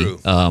on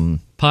the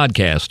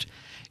podcast,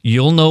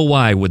 you'll know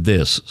why with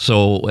this.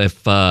 So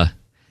if I'm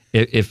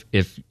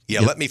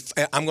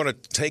going to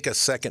take a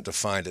second to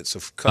find it. So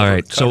cover, all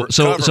right.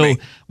 Cover me.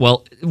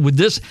 Well, with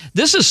this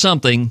is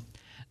something,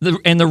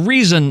 and the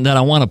reason that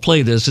I want to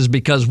play this is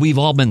because we've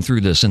all been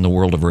through this in the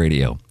world of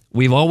radio.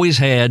 We've always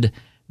had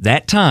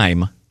that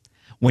time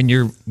when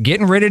you're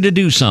getting ready to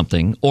do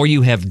something or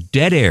you have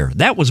dead air.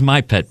 That was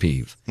my pet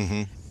peeve.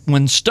 Mm-hmm.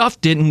 When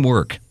stuff didn't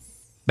work.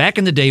 back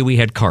in the day, we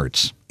had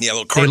carts. Yeah,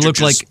 little They cartridges.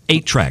 looked like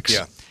 8 tracks.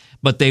 Yeah.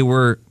 But they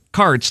were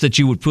carts that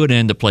you would put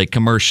in to play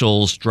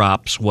commercials,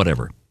 drops,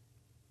 whatever.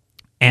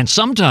 And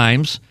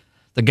sometimes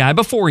the guy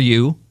before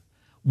you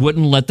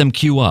wouldn't let them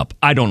queue up.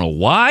 I don't know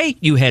why.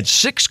 You had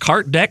 6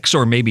 cart decks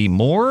or maybe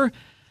more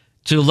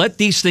to let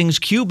these things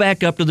queue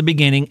back up to the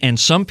beginning, and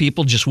some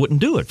people just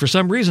wouldn't do it. For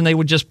some reason, they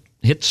would just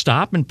hit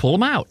stop and pull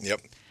them out. Yep.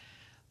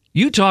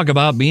 You talk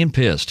about being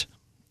pissed.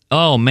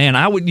 Oh, man,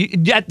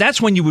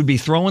 that's when you would be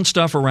throwing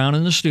stuff around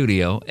in the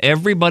studio.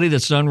 Everybody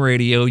that's done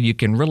radio, you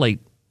can relate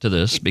to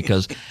this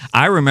because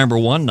I remember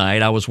one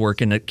night I was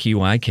working at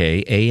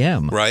QIK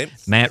AM. Right.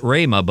 Matt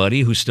Ray, my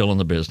buddy, who's still in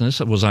the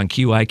business, was on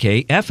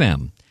QIK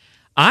FM.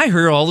 I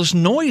heard all this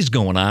noise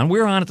going on. We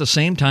were on at the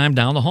same time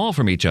down the hall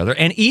from each other,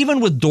 and even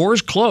with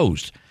doors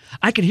closed,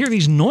 I could hear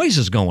these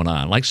noises going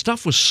on, like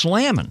stuff was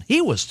slamming. He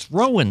was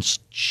throwing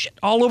shit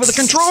all over the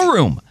control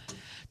room,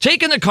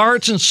 taking the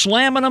carts and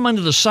slamming them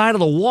into the side of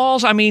the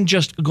walls. I mean,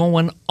 just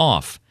going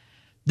off.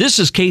 This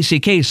is Casey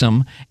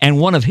Kasem and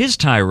one of his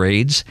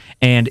tirades,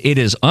 and it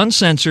is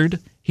uncensored.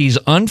 He's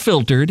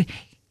unfiltered.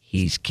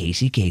 He's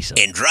Casey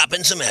Kasem. And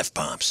dropping some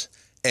F-bombs.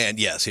 And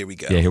yes, here we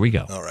go. Yeah, here we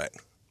go. All right.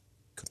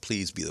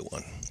 Please be the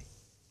one.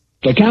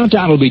 The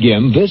countdown will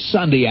begin this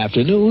Sunday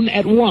afternoon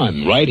at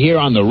 1, right here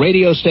on the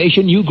radio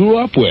station you grew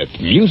up with.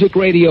 Music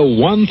Radio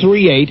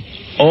 138.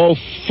 Oh,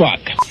 fuck.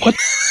 What?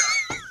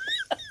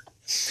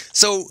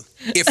 So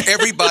if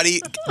everybody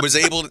was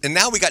able, and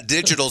now we got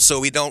digital, so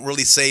we don't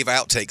really save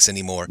outtakes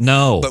anymore.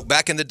 No. But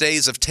back in the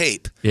days of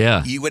tape,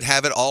 Yeah. you would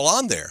have it all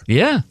on there.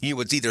 Yeah. You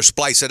would either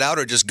splice it out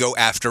or just go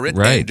after it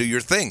Right. and do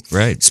your thing.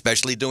 Right.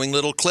 Especially doing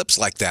little clips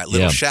like that,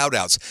 little Yeah. shout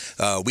outs.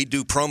 We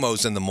do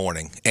promos in the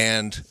morning,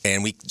 and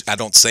I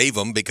don't save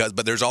them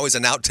but there's always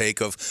an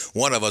outtake of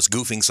one of us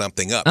goofing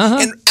something up.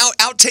 And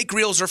outtake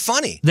reels are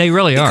funny. They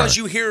really are. Because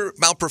you hear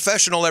how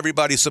professional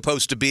everybody's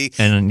supposed to be,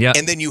 And, yeah.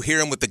 and then you hear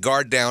them with the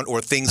guard down or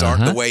things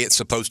aren't the way it's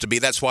supposed to be.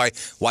 That's why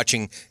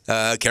watching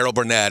Carol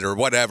Burnett or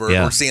whatever,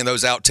 Yeah. or seeing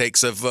those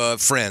outtakes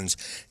of Friends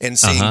and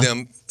seeing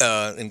them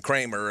and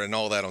Kramer and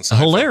all that on Seinfeld.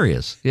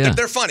 Hilarious. Yeah.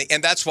 They're funny,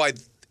 and that's why.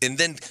 And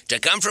then to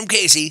come from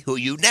Casey, who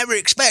you never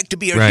expect to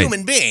be a Right.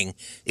 human being,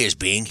 is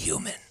being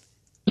human.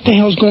 What the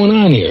hell's going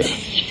on here?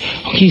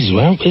 Oh, geez,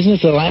 well, isn't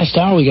it the last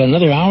hour? We got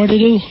another hour to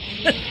do?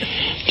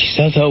 Geez,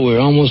 I thought we were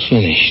almost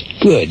finished.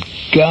 Good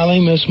golly,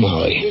 Miss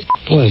Molly.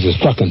 Boy, this is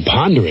fucking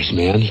ponderous,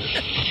 man.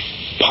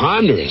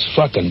 Ponderous,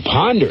 fucking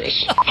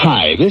ponderous.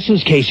 Hi, this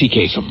is Casey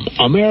Kasem.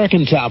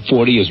 American Top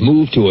 40 has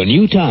moved to a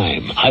new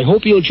time. I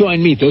hope you'll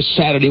join me this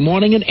Saturday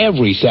morning and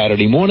every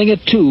Saturday morning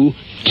at 2.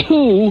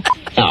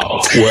 Now,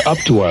 we're up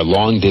to our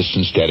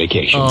long-distance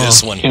dedication.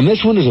 This one. And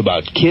this one is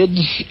about kids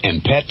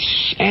and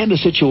pets and a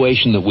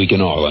situation that we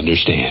can all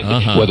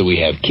understand, whether we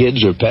have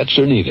kids or pets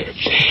or neither.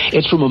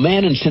 It's from a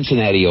man in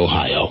Cincinnati,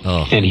 Ohio.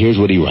 And here's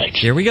what he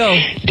writes. Here we go.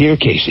 Dear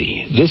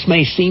Casey, this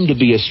may seem to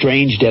be a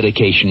strange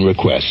dedication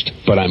request,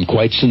 but I'm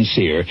quite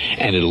sincere,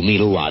 and it'll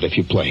mean a lot if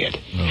you play it.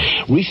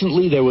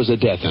 Recently, there was a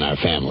death in our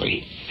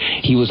family.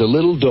 He was a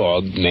little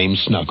dog named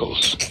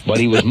Snuggles, but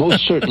he was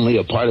most certainly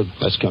a part of...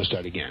 Let's go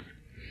start again.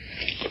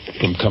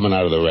 From coming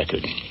out of the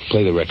record.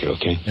 Play the record,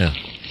 okay? Yeah.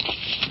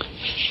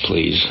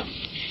 Please.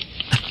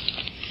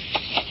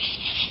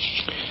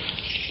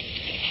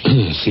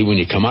 See, when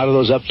you come out of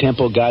those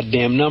up-tempo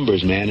goddamn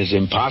numbers, man, it's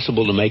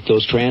impossible to make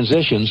those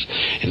transitions.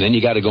 And then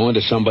you got to go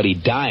into somebody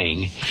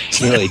dying.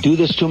 You know, they do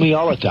this to me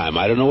all the time.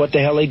 I don't know what the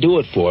hell they do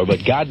it for,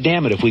 but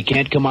goddamn it, if we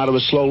can't come out of a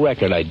slow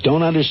record, I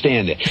don't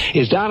understand it.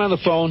 Is Don on the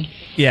phone?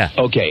 Yeah.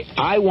 Okay,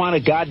 I want a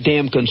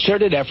goddamn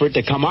concerted effort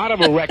to come out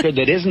of a record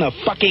that isn't a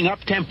fucking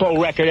up-tempo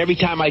record every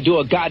time I do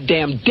a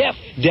goddamn death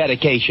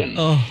dedication.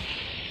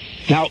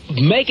 Now,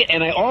 make it,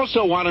 and I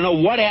also want to know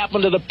what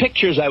happened to the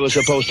pictures I was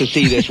supposed to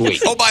see this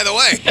week. Oh, by the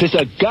way. This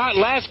is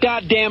last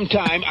goddamn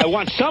time. I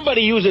want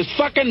somebody to use his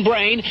fucking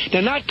brain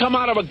to not come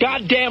out of a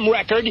goddamn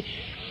record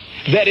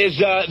that is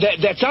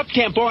that's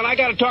up-tempo, and I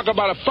got to talk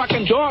about a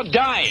fucking dog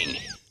dying.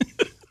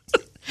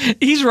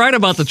 He's right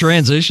about the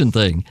transition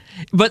thing.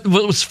 But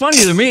what was funny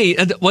to me,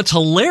 what's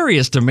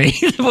hilarious to me,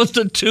 was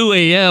the 2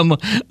 a.m.,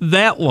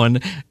 that one.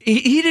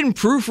 He didn't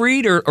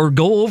proofread or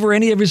go over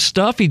any of his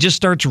stuff. He just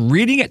starts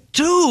reading it.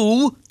 2?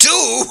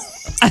 No.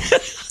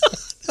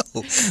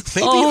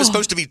 Maybe it was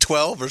supposed to be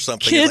 12 or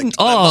something. Kidding. Like,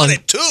 I'm on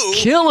at 2.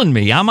 Killing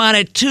me. I'm on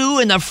at 2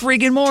 in the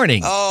friggin'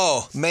 morning.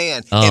 Oh,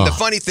 man. And the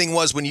funny thing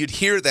was when you'd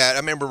hear that, I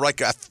remember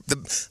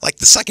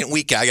the second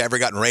week I ever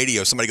got in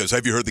radio, somebody goes,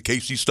 have you heard the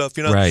Casey stuff,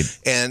 you know? Right.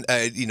 And,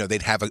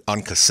 they'd have it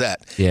on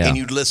cassette. Yeah. And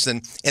you'd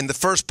listen, and the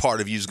first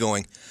part of you's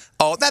going,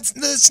 oh,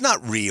 that's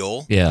not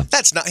real. Yeah.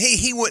 That's not,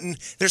 he wouldn't,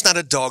 there's not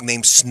a dog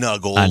named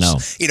Snuggles. I know.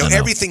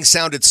 Everything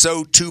sounded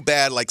so too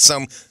bad, like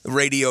some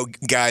radio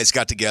guys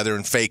got together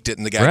and faked it,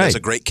 and the guy does a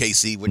great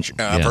Casey, which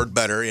I've heard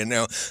better,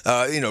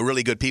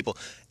 really good people.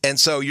 And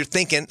so you're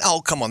thinking,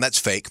 oh, come on, that's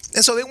fake.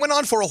 And so it went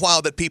on for a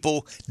while that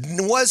people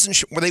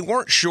they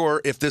weren't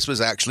sure if this was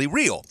actually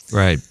real.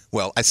 Right.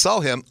 Well, I saw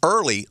him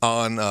early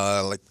on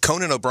like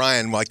Conan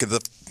O'Brien, like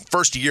the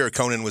first year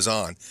Conan was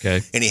on.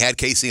 Okay. And he had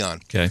Casey on.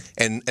 Okay.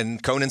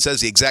 And Conan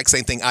says the exact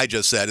same thing I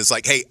just said. It's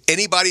like, hey,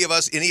 any of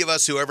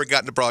us who ever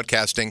got into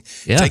broadcasting,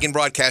 taking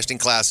broadcasting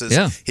classes,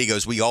 he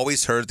goes, we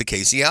always heard the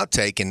Casey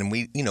outtake, and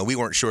we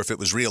weren't sure if it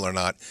was real or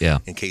not. Yeah.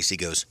 And Casey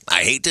goes,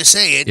 I hate to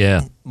say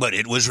it, but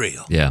it was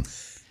real. Yeah.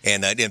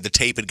 And the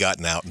tape had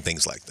gotten out and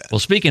things like that. Well,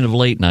 speaking of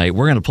late night,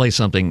 we're going to play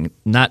something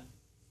not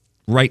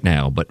right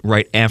now, but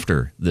right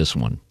after this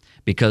one,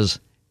 because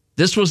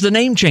this was the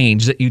name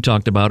change that you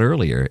talked about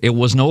earlier. It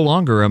was no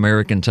longer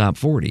American Top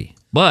 40,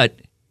 but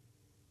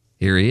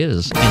here he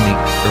is in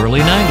the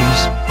early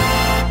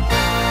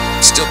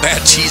 90s. Still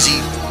bad, cheesy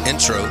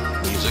intro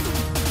music.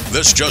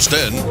 This just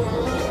in.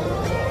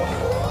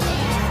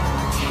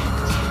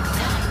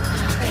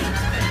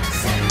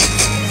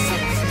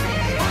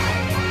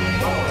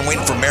 I'm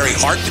waiting for Mary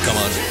Hart to come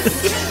on.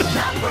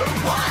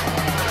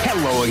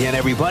 Hello again,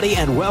 everybody,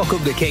 and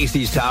welcome to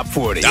Casey's Top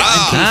 40.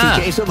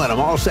 I'm Casey Kasem, and I'm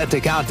all set to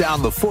count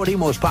down the 40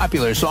 most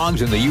popular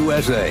songs in the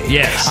USA.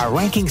 Yes. Our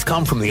rankings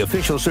come from the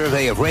official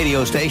survey of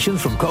radio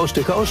stations from coast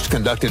to coast,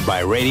 conducted by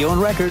Radio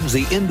and Records,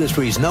 the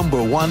industry's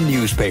 #1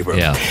 newspaper.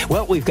 Yeah.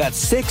 Well, we've got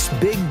 6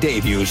 big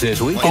debuts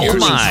this week, Oh,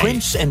 including my.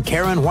 Prince and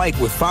Karen White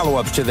with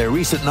follow-ups to their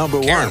recent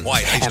 #1. Karen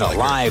White, I used and to a like her.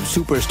 live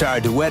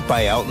superstar duet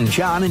by Elton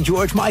John and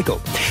George Michael.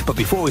 But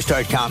before we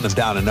start counting them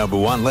down to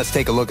 #1, let's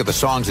take a look at the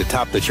songs that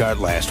topped the chart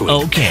last week.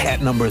 Okay. At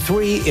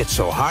 #3, It's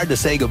So Hard to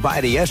Say Goodbye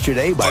to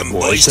Yesterday by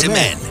Boyz II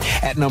Men.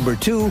 At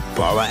 #2,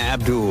 Paula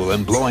Abdul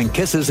and Blowing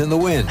Kisses in the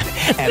Wind.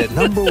 And at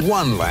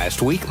 #1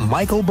 last week,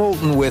 Michael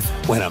Bolton with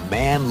When a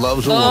Man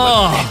Loves a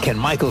Woman. Can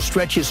Michael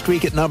stretch his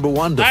streak at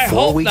 #1 to I 4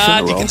 hope weeks not. in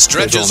a row? He can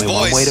stretch There's his only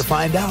voice. one way to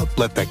find out.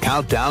 Let the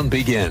countdown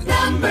begin.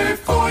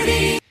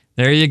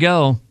 There you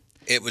go.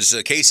 It was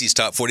Casey's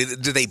Top 40.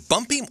 Did they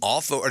bump him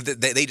off, or did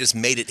they just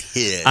made it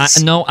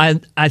his? No,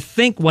 I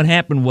think what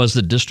happened was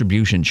the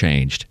distribution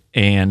changed,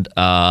 and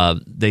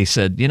they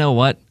said, you know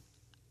what?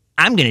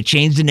 I'm going to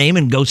change the name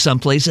and go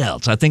someplace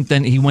else. I think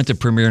then he went to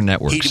Premier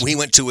Networks. He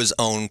went to his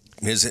own,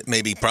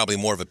 probably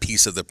more of a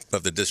piece of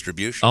the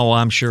distribution. Oh,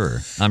 I'm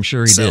sure. I'm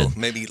sure he did.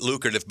 Maybe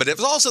lucrative. But it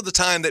was also the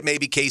time that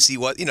maybe Casey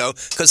was,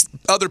 because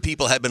other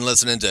people had been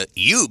listening to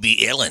You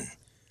Be Illin'.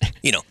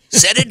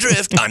 Set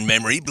adrift on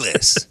memory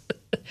bliss.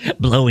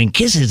 Blowing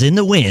Kisses in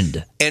the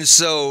Wind. And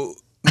so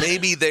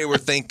maybe they were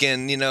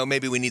thinking,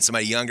 maybe we need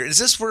somebody younger. Is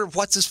this where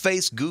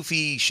what's-his-face,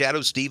 goofy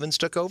Shadow Stevens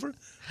took over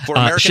for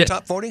American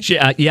Top 40?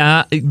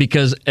 Yeah,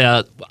 because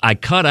I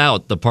cut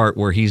out the part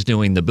where he's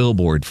doing the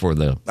billboard for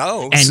the...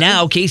 Oh. And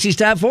now Casey's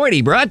Top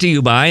 40, brought to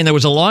you by, and there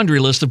was a laundry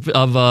list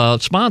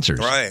of sponsors.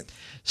 Right.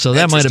 So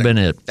that might have been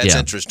it. That's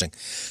interesting.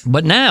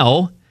 But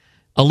now,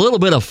 a little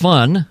bit of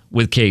fun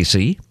with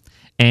Casey,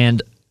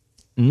 and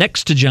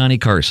next to Johnny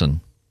Carson,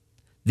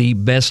 the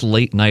best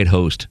late-night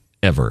host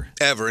ever.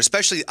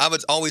 Especially, I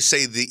would always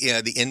say the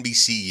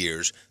NBC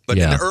years, but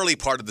in the early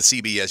part of the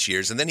CBS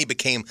years, and then he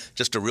became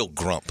just a real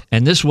grump.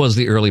 And this was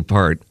the early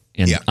part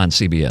on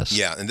CBS.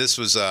 Yeah, and this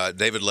was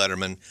David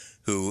Letterman,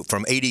 who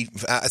from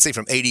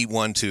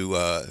 81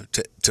 to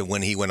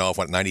when he went off,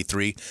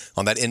 93,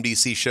 on that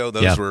NBC show,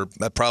 those were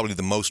probably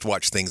the most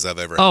watched things I've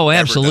ever Oh,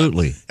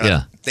 absolutely. Ever done. And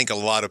yeah. I think a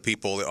lot of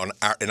people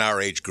in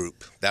our age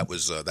group, that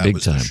was Big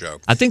was time. the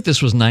show. I think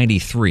this was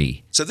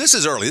 93. So this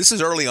is early. This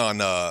is early on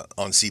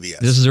CBS.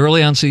 This is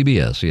early on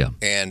CBS, yeah.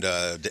 And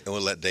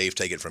we'll let Dave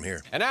take it from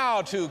here. And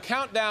now to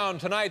count down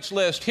tonight's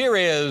list, here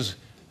is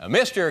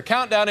Mr.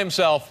 Countdown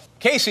himself,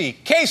 Casey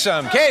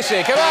Kasem.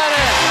 Casey, come on in.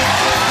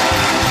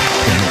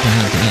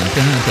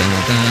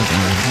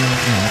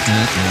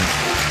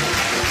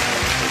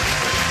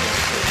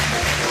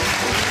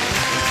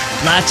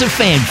 Lots of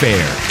fanfare.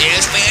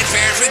 Yes,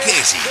 fanfare for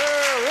Casey.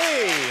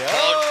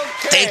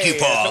 Okay. Thank you,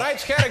 Paul.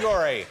 Tonight's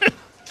category,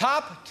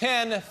 top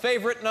 10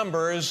 favorite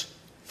numbers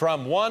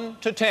from 1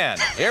 to 10.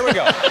 Here we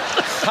go.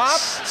 Top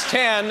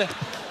 10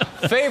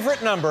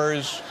 favorite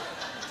numbers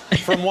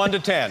from 1 to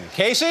 10.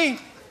 Casey?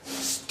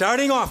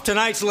 Starting off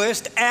tonight's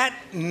list at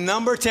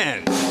number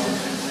 10.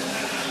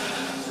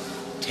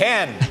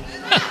 10.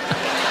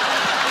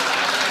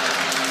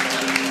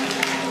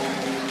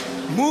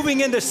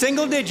 Moving into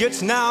single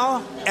digits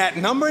now at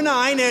number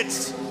 9,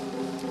 it's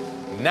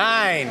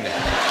 9.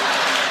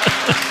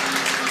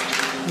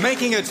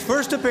 making its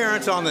first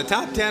appearance on the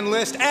top 10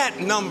 list at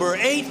number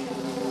 8.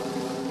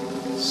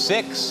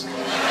 6.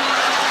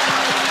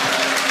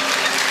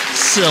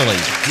 Silly.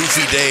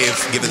 Goofy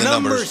Dave giving the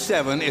Number numbers.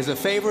 7 is a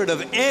favorite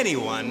of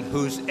anyone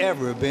who's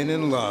ever been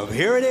in love.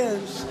 Here it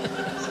is.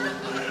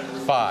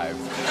 5.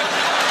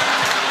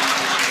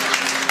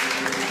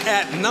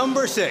 At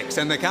number 6,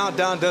 and the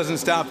countdown doesn't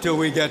stop till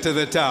we get to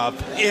the top,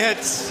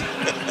 it's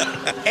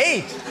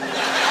 8.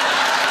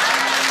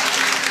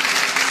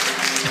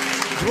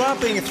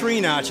 dropping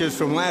 3 notches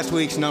from last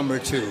week's number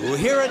 2.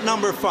 Here at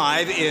number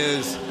 5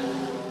 is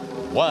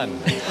 1.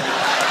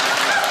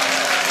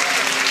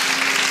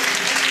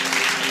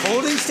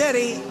 holding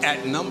steady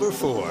at number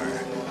 4.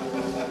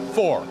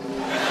 4.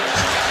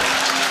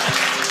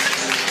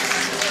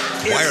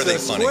 Why are they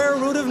It's the funny? square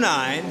root of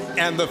 9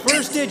 and the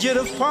first digit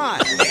of pi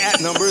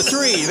at number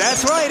 3.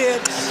 That's right,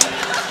 it's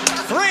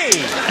 3.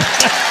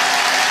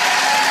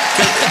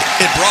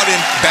 brought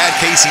in bad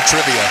Casey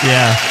trivia.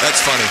 Yeah.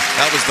 That's funny.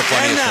 That was the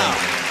funniest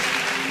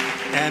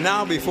thing. And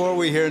now, before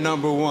we hear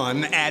number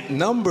one, at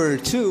number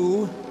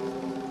 2,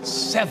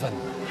 7. All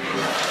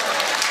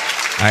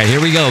right, here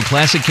we go.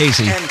 Classic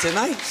Casey. and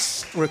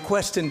tonight's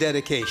request and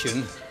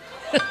dedication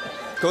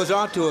goes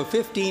out to a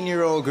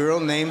 15-year-old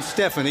girl named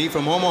Stephanie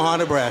from Omaha,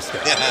 Nebraska.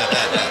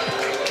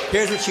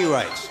 Here's what she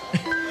writes.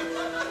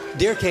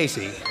 Dear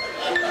Casey,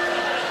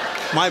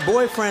 my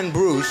boyfriend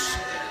Bruce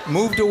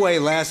moved away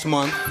last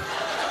month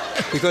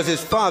because his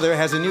father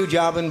has a new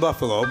job in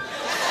Buffalo,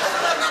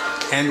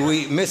 and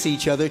we miss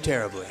each other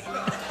terribly.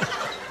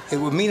 It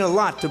would mean a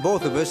lot to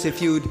both of us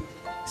if you'd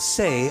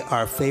say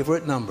our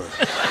favorite number.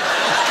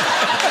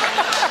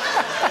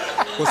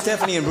 Well,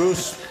 Stephanie and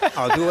Bruce,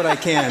 I'll do what I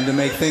can to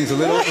make things a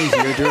little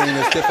easier during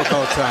this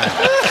difficult time.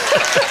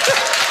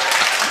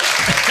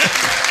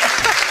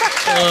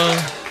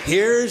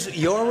 Here's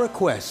your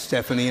request,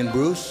 Stephanie and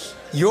Bruce.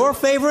 Your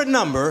favorite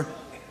number,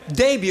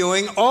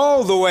 debuting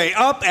all the way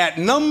up at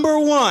number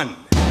 1.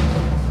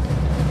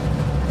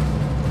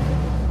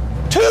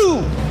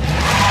 2.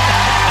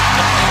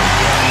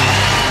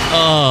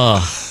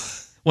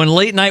 When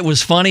late night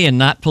was funny and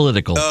not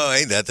political. Oh,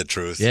 ain't that the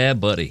truth? Yeah,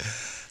 buddy.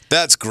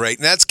 That's great.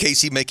 And that's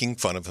Casey making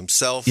fun of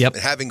himself, Yep.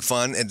 having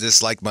fun, and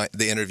just like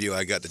the interview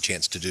I got the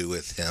chance to do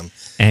with him.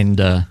 And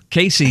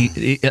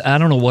Casey, I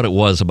don't know what it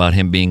was about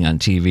him being on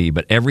TV,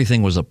 but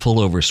everything was a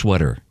pullover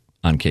sweater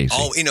on Casey.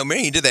 Oh, man,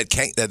 he did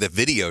the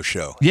video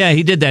show. Yeah,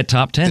 he did that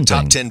top 10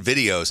 Top thing. 10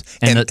 videos.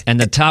 And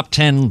the top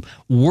 10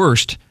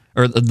 worst,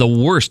 or the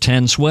worst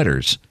 10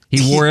 sweaters.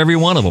 He wore every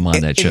one of them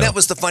on that show. And that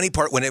was the funny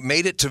part. When it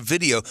made it to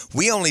video,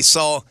 the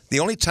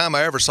only time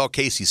I ever saw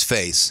Casey's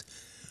face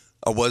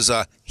was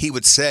he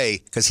would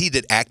say, because he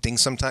did acting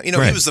sometimes. He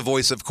Right. was the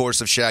voice, of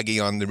course, of Shaggy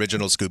on the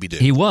original Scooby-Doo.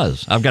 He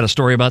was. I've got a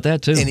story about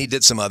that, too. And he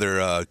did some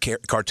other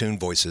cartoon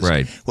voices.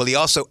 Right. Well, he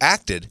also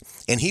acted,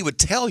 and he would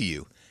tell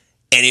you,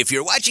 and if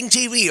you're watching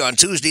TV on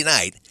Tuesday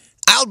night,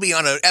 I'll be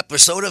on an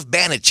episode of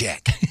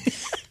Banachek.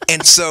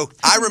 And so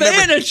I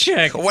remember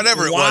Banachek.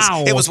 whatever it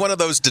Wow. was. It was one of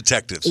those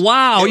detectives.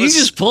 Wow, It you was-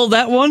 just pulled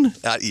that one?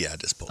 yeah, I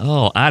just pulled.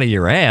 Oh, out of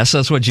your ass.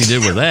 That's what you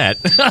did with that.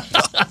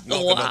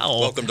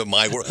 Welcome to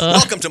my world.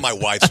 Welcome to my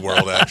wife's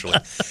world, actually.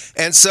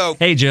 And so,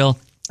 Hey, Jill.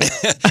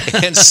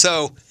 that's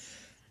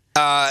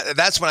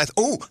when I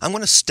thought, I'm going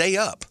to stay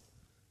up.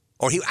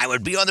 Or I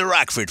would be on the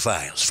Rockford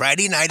Files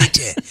Friday night at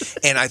 10.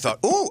 And I thought,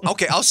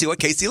 okay, I'll see what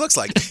Casey looks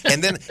like.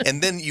 And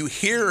then you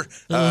hear,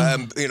 say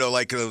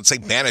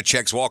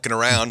Banachek's walking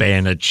around,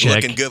 Banachek.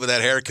 looking good with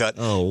that haircut.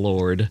 Oh,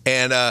 Lord.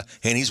 And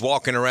he's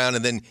walking around,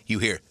 and then you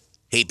hear,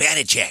 hey,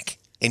 Banachek.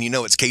 And you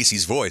know it's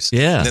Casey's voice.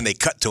 Yeah. And then they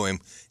cut to him,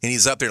 and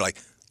he's up there like,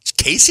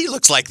 Casey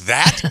looks like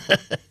that?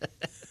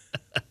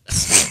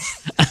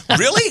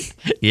 Really?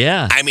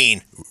 Yeah. I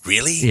mean,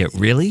 really? Yeah,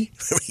 really?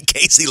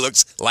 Casey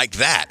looks like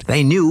that.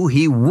 They knew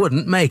he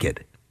wouldn't make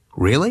it.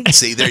 Really?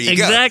 See, there you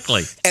go.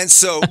 Exactly. And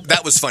so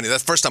that was funny.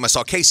 That's the first time I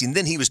saw Casey. And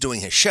then he was doing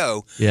his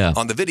show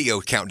on the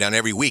video countdown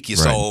every week. You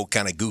saw old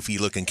kind of goofy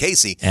looking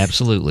Casey.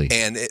 Absolutely.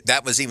 And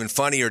that was even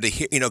funnier to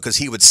hear, because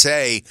he would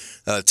say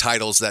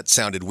titles that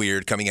sounded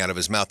weird coming out of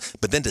his mouth.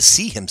 But then to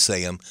see him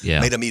say them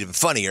made them even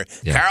funnier.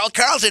 Yeah. Carl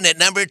Carlton at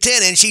number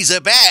 10, and she's a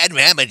bad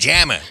mamma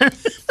jamma.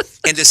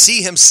 And to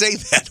see him say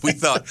that, we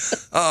thought,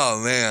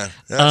 oh, man,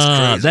 that's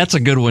crazy. That's a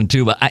good one,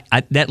 too. But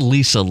that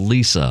Lisa.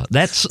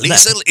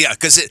 Yeah,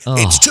 because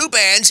it's two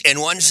bands and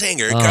one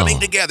singer coming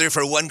together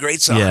for one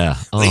great song. Yeah.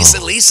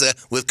 Lisa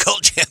with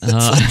Colt Jam. And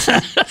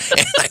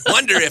I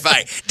wonder if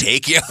I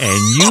take you home.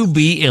 And you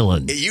be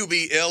illin'. You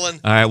be illin'.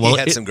 All right, well,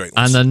 he had some great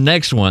ones. on the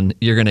next one,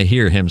 you're going to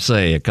hear him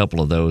say a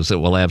couple of those that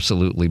will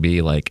absolutely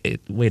be like,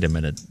 wait a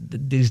minute,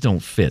 these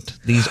don't fit.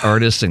 These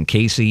artists and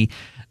Casey,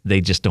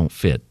 they just don't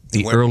fit.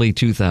 The early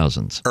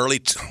 2000s.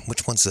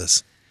 Which one's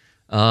this?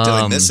 Did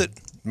I miss it?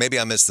 Maybe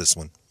I missed this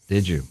one.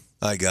 Did you?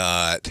 I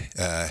got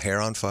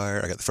Hair on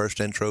Fire. I got the first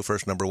intro,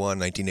 first number 1,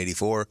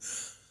 1984.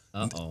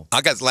 Uh-oh.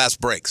 I got Last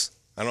Breaks.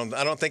 I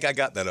don't think I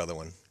got that other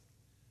one.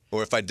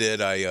 Or if I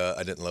did,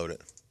 I didn't load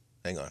it.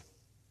 Hang on.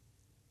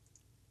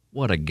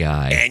 What a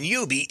guy. And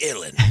you be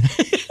illin'.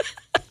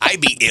 I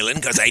be illin'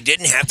 because I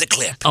didn't have the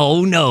clip.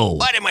 Oh, no.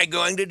 What am I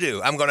going to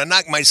do? I'm going to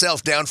knock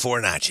myself down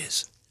 4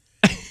 notches.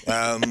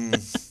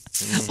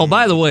 Oh,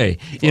 by the way,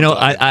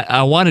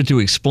 I wanted to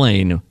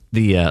explain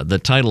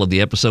the title of the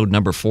episode,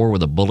 number 4,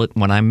 with a bullet.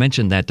 When I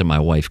mentioned that to my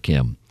wife,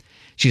 Kim,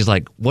 she's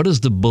like, what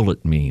does the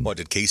bullet mean? What,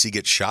 did Casey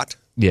get shot?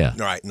 Yeah.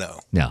 All right, no.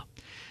 Yeah.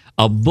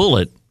 A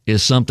bullet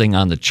is something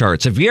on the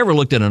charts. If you ever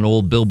looked at an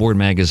old Billboard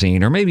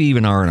magazine, or maybe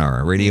even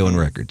R&R, Radio and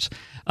Records,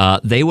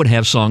 they would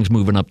have songs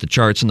moving up the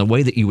charts. And the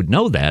way that you would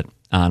know that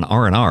on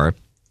R&R,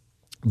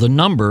 the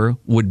number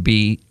would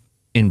be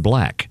in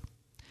black.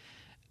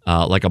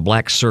 Like a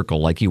black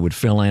circle, like you would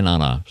fill in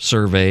on a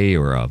survey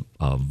or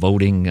a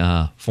voting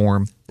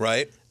form.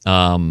 Right.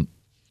 And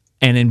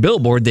in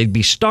Billboard, they'd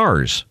be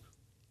stars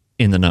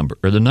in the number,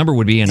 or the number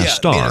would be in a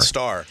star. Yeah, a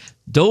star.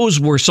 Those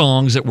were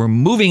songs that were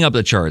moving up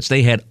the charts.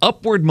 They had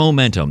upward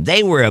momentum.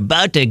 They were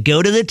about to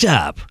go to the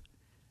top.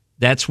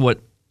 That's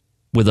what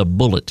with a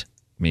bullet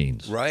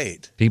means.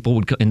 Right.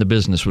 People in the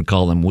business would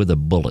call them with a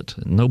bullet.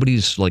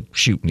 Nobody's like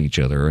shooting each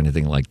other or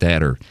anything like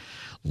that, or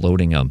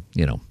loading a,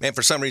 Man,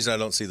 for some reason, I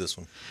don't see this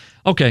one.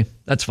 Okay,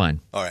 that's fine.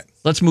 All right.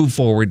 Let's move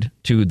forward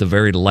to the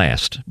very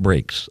last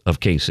breaks of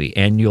Casey,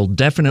 and you'll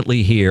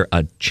definitely hear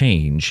a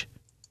change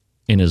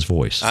in his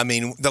voice. I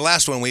mean, the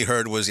last one we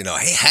heard was,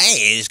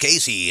 hey, it's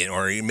Casey,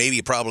 or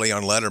maybe probably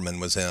on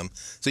Letterman was him.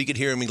 So you could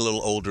hear him a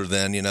little older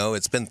then,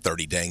 It's been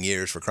 30 dang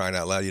years, for crying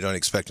out loud. You don't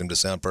expect him to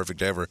sound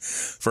perfect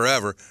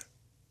forever.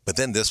 But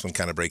then this one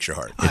kind of breaks your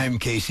heart. I'm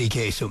Casey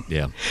Kasem.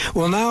 Yeah.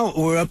 Well, now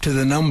we're up to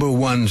the number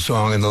one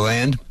song in the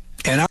land.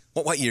 And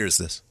What year is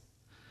this?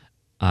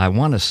 I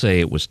want to say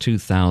it was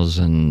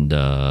 2007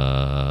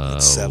 or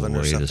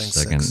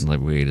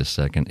something. Wait a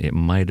second. It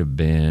might have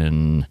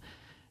been.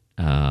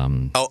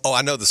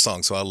 I know the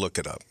song, so I'll look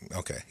it up.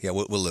 Okay. Yeah,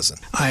 we'll listen.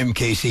 I'm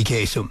Casey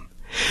Kasem.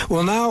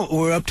 Well, now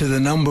we're up to the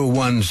number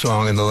one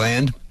song in the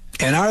land.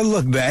 And our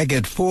look back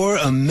at 4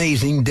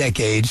 amazing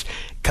decades,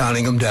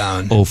 counting them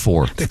down.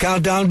 04. The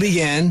countdown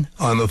began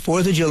on the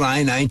 4th of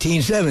July,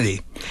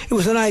 1970. It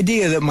was an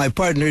idea that my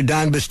partner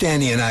Don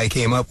Bastani and I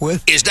came up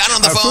with. Is Don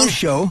on the phone? phone? Our first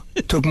show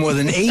took more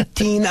than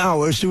 18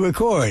 hours to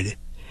record.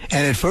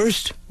 And at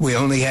first, we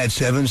only had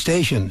 7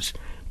 stations.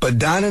 But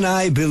Don and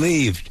I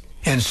believed,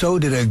 and so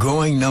did a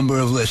growing number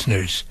of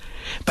listeners.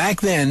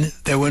 Back then,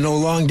 there were no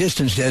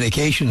long-distance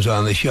dedications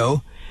on the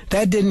show.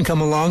 That didn't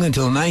come along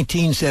until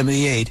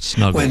 1978,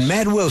 Snuggles. when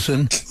Matt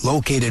Wilson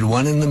located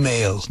one in the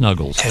mail.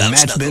 Snuggles. And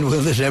Matt's been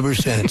with us ever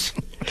since.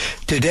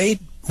 To date,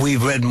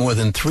 we've read more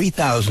than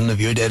 3,000 of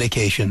your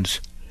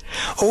dedications.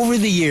 Over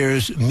the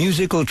years,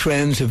 musical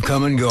trends have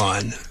come and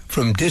gone,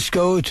 from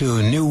disco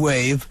to new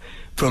wave,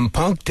 from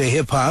punk to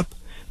hip-hop,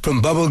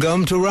 from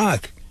bubblegum to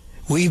rock.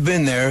 We've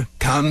been there,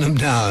 counting them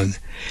down.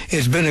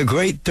 It's been a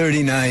great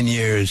 39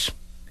 years,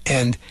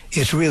 and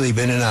it's really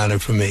been an honor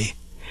for me.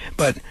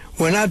 But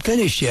we're not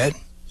finished yet.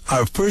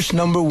 Our first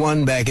number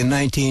one back in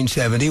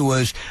 1970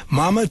 was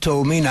Mama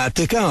Told Me Not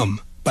to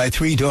Come by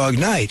Three Dog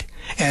Night.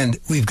 And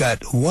we've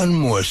got one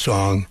more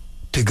song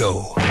to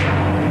go.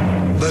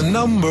 The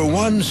number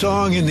one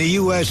song in the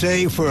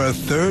USA for a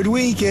third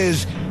week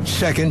is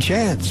Second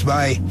Chance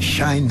by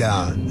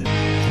Shinedown.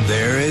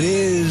 There it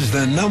is,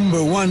 the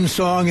number one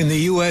song in the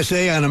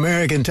USA on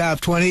American Top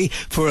 20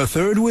 for a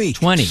third week.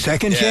 20.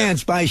 Second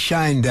Chance by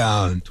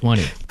Shinedown.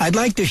 20. I'd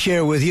like to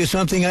share with you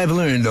something I've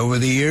learned over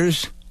the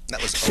years.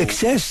 That was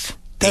Success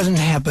doesn't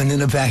happen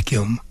in a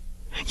vacuum.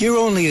 You're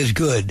only as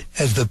good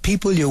as the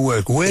people you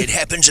work with. It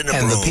happens in a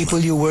and room. the people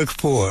you work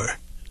for.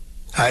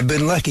 I've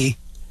been lucky.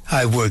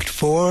 I've worked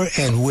for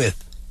and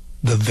with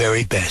the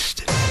very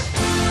best.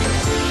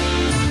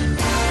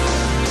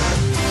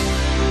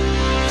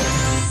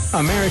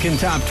 American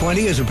Top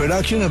 20 is a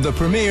production of the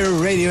Premier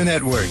Radio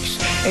Networks.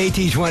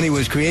 AT20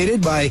 was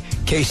created by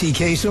Casey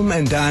Kasem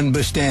and Don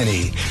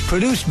Bastani.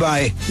 Produced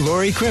by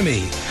Lori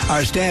Crimmy.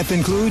 Our staff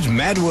includes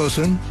Matt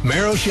Wilson,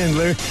 Merrill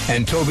Schindler,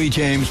 and Toby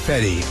James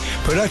Petty.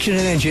 Production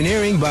and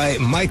engineering by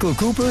Michael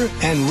Cooper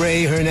and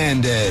Ray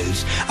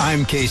Hernandez.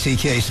 I'm Casey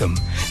Kasem.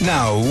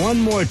 Now,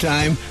 one more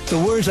time, the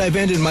words I've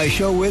ended my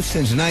show with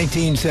since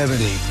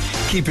 1970.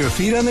 Keep your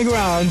feet on the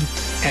ground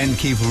and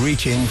keep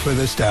reaching for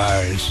the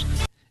stars.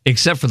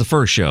 Except for the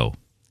first show.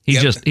 He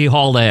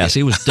hauled ass.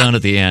 He was done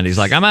at the end. He's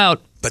like, I'm out.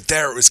 But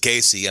there it was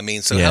Casey. I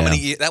mean, so how many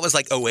years? That was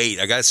like 08.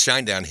 I got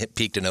Shinedown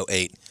peaked in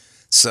 08.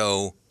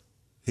 So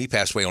he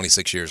passed away only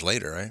 6 years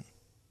later, right?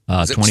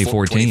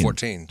 2014.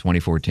 2014.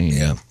 2014,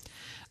 yeah.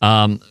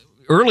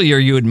 Earlier,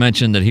 you had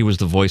mentioned that he was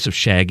the voice of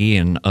Shaggy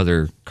and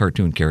other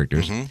cartoon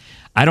characters. Mm-hmm.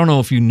 I don't know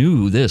if you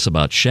knew this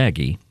about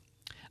Shaggy.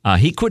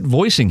 He quit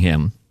voicing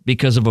him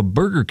because of a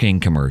Burger King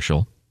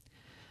commercial.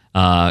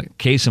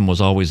 Kasem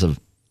was always a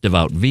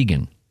devout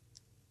vegan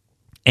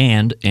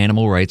and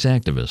animal rights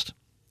activist.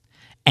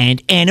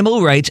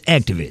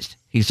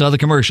 He saw the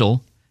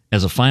commercial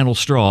as a final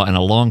straw in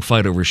a long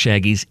fight over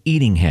Shaggy's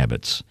eating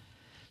habits.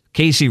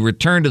 Casey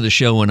returned to the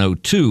show in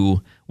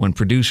 2002 when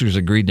producers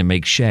agreed to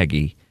make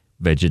Shaggy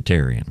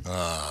vegetarian.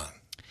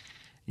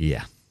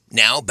 Yeah.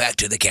 Now back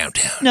to the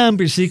countdown.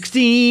 Number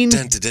 16.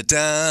 Dun, dun, dun,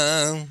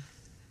 dun.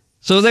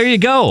 So there you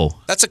go.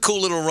 That's a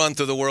cool little run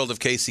through the world of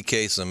Casey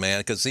Kasem,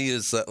 man, because he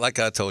is, like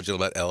I told you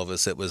about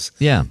Elvis, it was,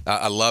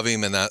 I love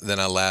him, and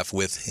then I laugh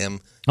with him.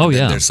 Oh, and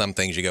yeah. There's some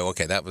things you go,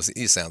 okay,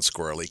 you sound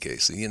squirrely,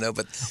 Casey,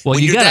 but well,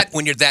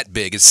 when you're that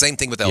big, it's the same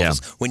thing with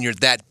Elvis. Yeah. When you're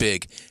that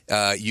big,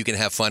 you can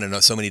have fun in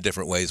so many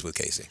different ways with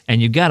Casey.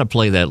 And you got to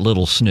play that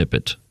little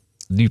snippet.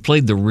 You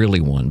played the really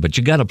one, but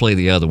you got to play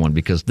the other one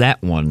because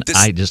that one,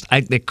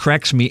 it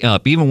cracks me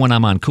up. Even when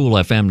I'm on Cool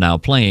FM now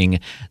playing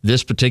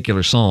this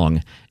particular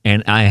song,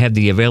 and I have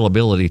the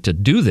availability to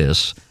do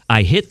this,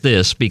 I hit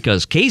this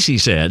because Casey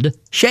said,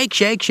 "Shake,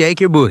 shake, shake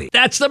your booty."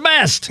 That's the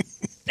best.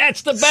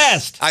 That's the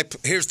best. I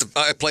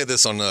play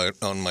this on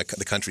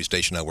the country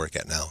station I work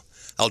at now.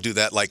 I'll do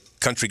that like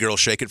Country Girl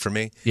Shake It For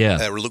Me.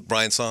 Yeah. Luke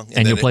Bryan song.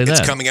 And you'll play that.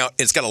 It's coming out.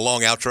 It's got a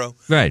long outro.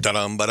 Right.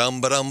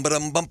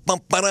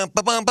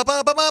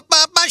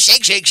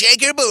 Shake, shake,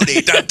 shake your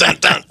booty. Dun, dun,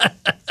 dun.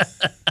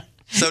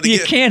 So You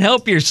can't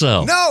help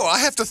yourself. No, I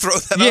have to throw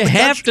that. You on the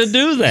have country. to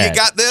do that. You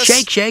got this.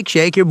 Shake, shake,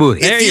 shake your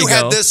booty. There If you you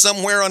had go. this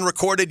somewhere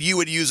unrecorded, you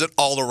would use it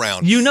all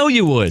around. You know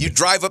you would. You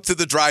drive up to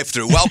the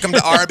drive-thru. Welcome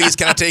to Arby's.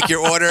 Can I take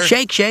your order?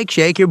 Shake, shake,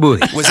 shake your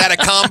booty. Was that a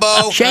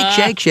combo? Shake,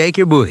 shake, shake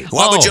your booty.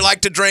 What would Oh. you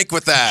like to drink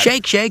with that?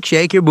 Shake, shake,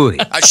 shake your booty.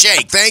 A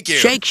shake. Thank you.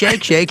 Shake,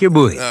 shake, shake your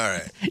booty. All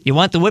right. You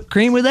want the whipped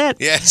cream with that?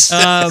 Yes.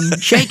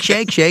 Shake,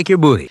 shake, shake your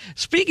booty.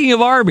 Speaking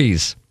of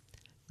Arby's,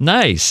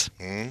 nice.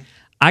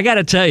 I got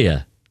to tell you,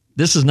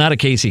 this is not a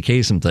Casey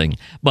Kasem thing,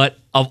 but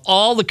of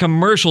all the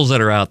commercials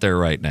that are out there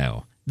right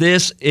now,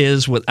 this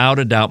is without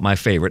a doubt my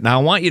favorite. Now,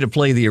 I want you to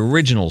play the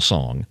original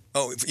song.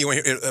 Oh, you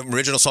want to hear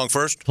original song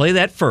first? Play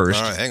that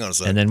first. All right, hang on a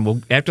second. And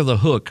then after the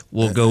hook,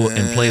 we'll go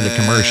and play the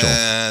commercial.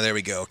 There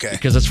we go. Okay.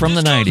 Because it's from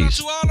the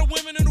 90s.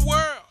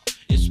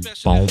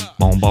 Boom,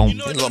 boom, boom.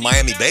 A little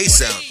Miami bass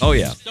sound. Oh,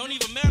 yeah. What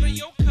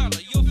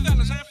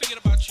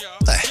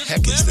the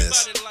heck is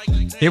this?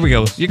 Here we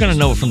go. You're going to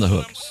know it from the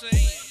hook.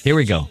 Here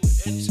we go.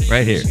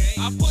 Right here.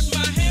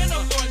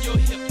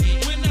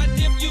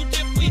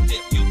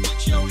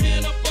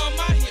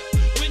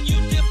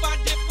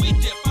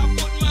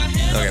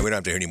 Okay, we don't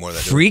have to hear any more of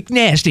that. do we? Freak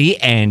Nasty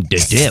and the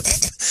Dip.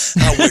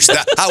 I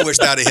wish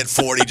that had hit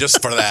 40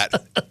 just for that.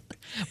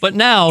 But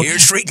now,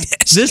 Here's Freak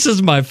Nasty. this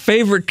is my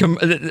favorite.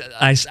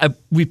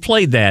 We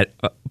played that.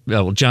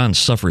 Well, John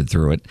suffered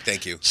through it.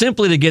 Thank you.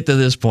 Simply to get to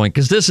this point,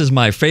 because this is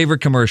my favorite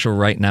commercial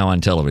right now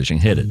on television.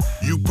 Hit it.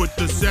 You put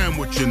the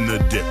sandwich in the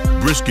dip.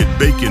 Brisket,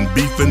 bacon,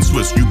 beef, and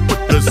Swiss. You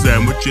put the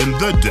sandwich in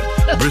the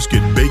dip.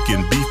 Brisket,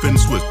 bacon, beef, and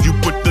Swiss. You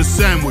put the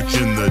sandwich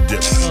in the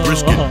dip.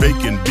 Brisket,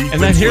 bacon, beef,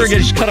 And then here Swiss.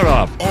 again, just cut it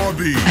off.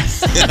 Arby's.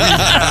 We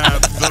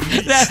have the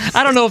meat.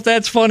 I don't know if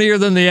that's funnier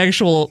than the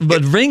actual,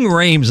 but Ving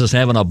Rhames is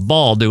having a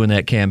ball doing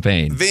that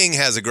campaign. Ving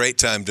has a great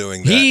time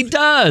doing that. He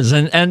does,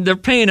 and they're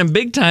paying him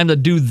big time to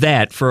do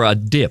that for a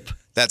dip.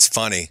 That's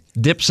funny.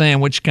 Dip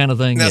sandwich kind of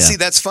thing. Now, yeah. see,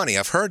 that's funny.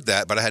 I've heard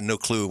that, but I had no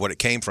clue what it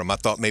came from. I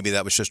thought maybe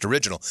that was just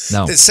original.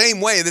 No. The same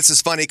way, this is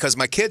funny because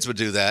my kids would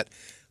do that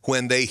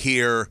when they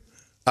hear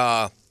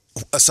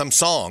some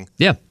song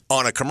Yeah.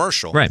 on a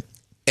commercial. Right.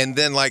 And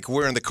then, like,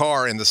 we're in the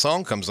car and the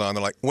song comes on.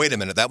 They're like, wait a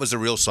minute, that was a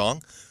real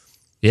song?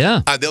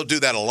 Yeah. They'll do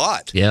that a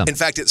lot. Yeah. In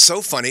fact, it's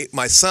so funny.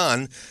 My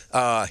son,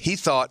 he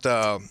thought,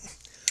 no,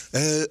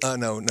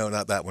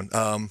 not that one.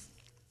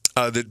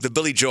 The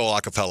Billy Joel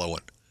a cappella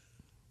one.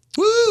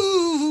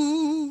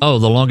 Woo! Oh,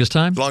 The Longest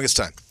Time? Longest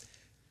time.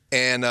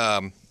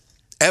 And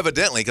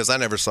evidently, because I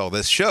never saw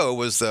this show,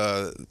 was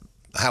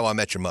How I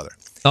Met Your Mother.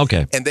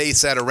 Okay. And they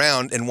sat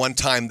around, and one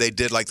time they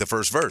did like the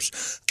first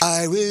verse.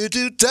 I will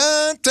do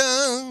dun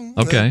dun.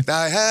 Okay.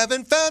 I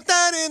haven't felt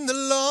that in the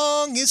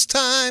longest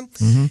time.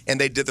 Mm-hmm. And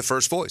they did the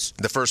first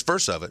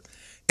verse of it.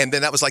 And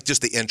then that was like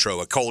just the intro,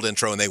 a cold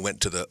intro, and they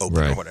went to the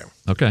opener or whatever.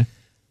 Okay.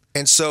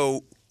 And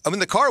so I'm in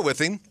the car with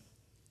him,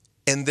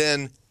 and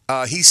then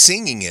he's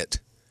singing it.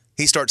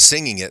 He starts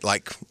singing it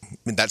like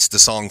that's the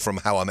song from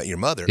How I Met Your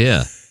Mother.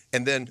 Yeah.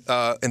 And then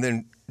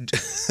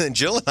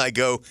Jill and I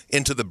go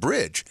into the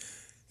bridge.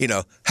 You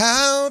know,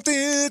 how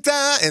did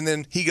I? And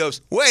then he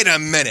goes, wait a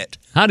minute.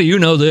 How do you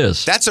know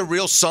this? That's a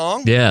real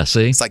song? Yeah,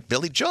 see? It's like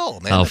Billy Joel,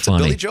 man. How That's funny.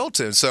 a Billy Joel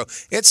tune. So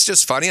it's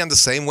just funny. I'm the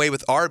same way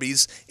with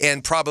Arby's,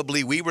 and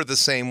probably we were the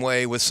same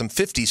way with some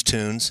 50s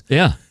tunes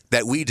Yeah.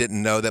 that we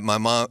didn't know that my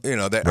mom,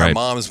 that our Right.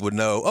 moms would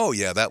know. Oh,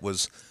 yeah,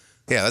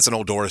 that's an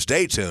old Doris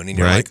Day tune. And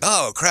you're Right. like,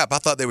 oh, crap, I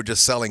thought they were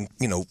just selling,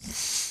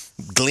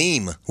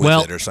 Gleam with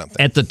Well, it or something.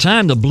 at the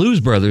time, the Blues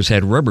Brothers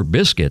had Rubber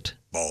Biscuit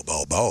Bo,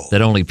 bo, bo.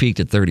 that only peaked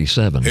at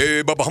 37.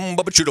 Hey, bubba hum,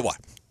 bubba choo wah.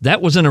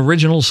 That was an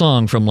original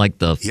song from like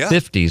the Yeah.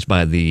 50s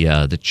by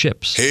the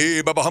Chips.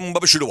 Hey, bubba hum,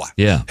 bubba shoo wah.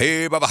 Yeah.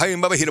 Hey, bubba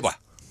hum, bubba hee wah.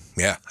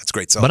 Yeah, that's a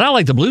great song. But I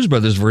like the Blues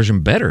Brothers version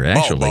better,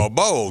 actually. Bo,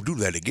 bo, bo, do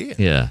that again.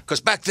 Yeah. Because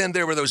back then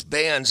there were those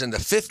bands in the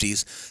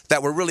 50s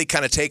that were really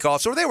kind of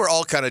takeoffs, or they were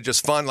all kind of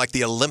just fun, like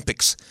the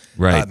Olympics.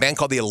 Right. A band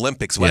called the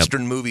Olympics, Yep.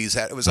 Western movies.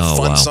 It was a Oh,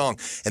 fun wow. song.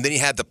 And then you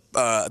had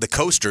the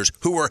Coasters,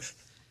 who were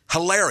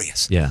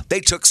hilarious. Yeah. They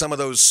took some of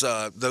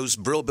those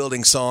brill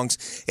building songs,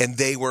 and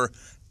they were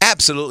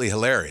absolutely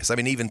hilarious. I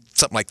mean, even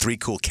something like Three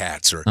Cool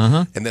Cats,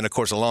 and then of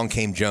course Along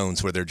Came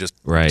Jones, where they're just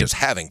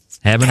having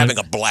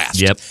a blast.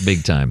 Yep,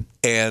 big time.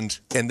 And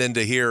then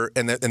to hear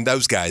and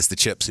those guys, the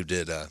Chips, who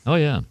did Oh,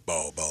 yeah.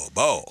 bo bo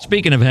bo.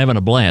 Speaking of having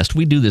a blast,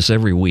 we do this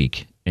every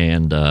week.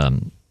 And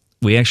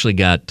we actually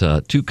got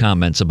 2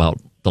 comments about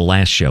the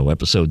last show,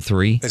 episode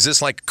 3. Is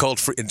this like cold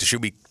free?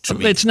 Should we?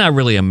 It's not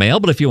really a mail,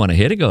 but if you want to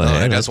hit it, go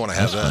ahead. I just want to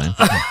have that.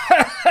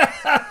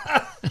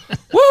 Fine.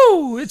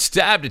 Woo! It's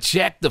time to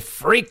check the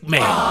freak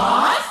mail.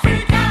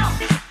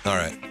 All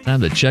right.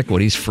 Time to check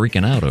what he's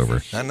freaking out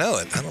over. I know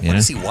it. I don't You want know?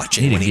 to see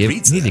watching when he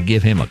reads Need that. to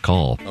give him a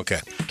call. Okay.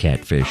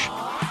 Catfish.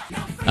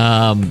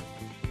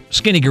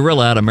 Skinny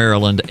Gorilla out of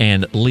Maryland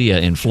and Leah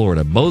in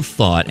Florida both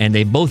thought, and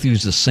they both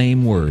used the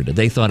same word.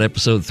 They thought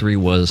episode 3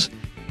 was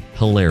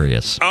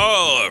hilarious.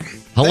 Oh,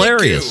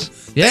 Hilarious.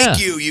 Thank Yeah.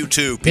 Thank you, you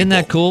two people. Isn't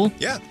that cool?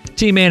 Yeah.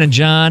 T-Man and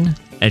John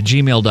at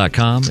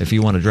gmail.com. If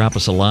you want to drop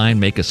us a line,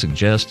 make a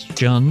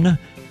suggestion,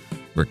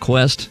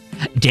 request.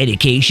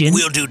 Dedication.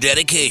 We'll do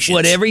dedications.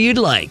 Whatever you'd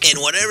like.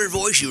 In whatever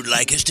voice you'd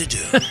like us to do.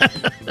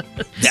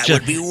 That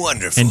would be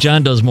wonderful. And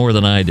John does more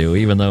than I do,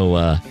 even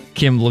though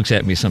Kim looks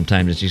at me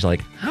sometimes and she's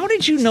like, how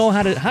did you know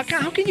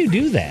how can you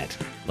do that?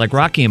 Like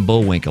Rocky and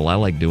Bullwinkle, I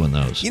like doing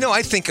those.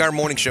 I think our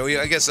morning show,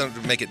 I guess I'll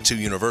make it too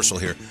universal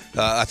here.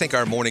 I think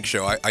our morning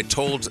show, I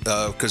told,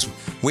 because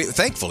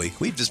thankfully,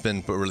 we've just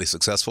been really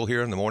successful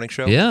here in the morning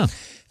show. Yeah.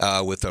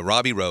 With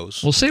Robbie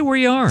Rose. Well, say where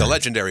you are. The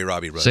legendary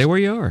Robbie Rose. Say where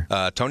you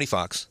are. Tony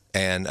Fox,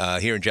 and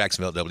here in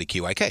Jacksonville,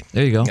 WQIK.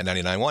 There you go. At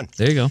 99.1.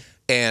 There you go.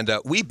 And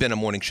we've been a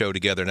morning show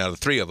together now, the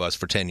three of us,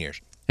 for 10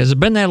 years. Has it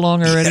been that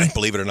long already? Yeah,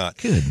 believe it or not.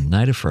 Good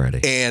night of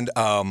Friday. And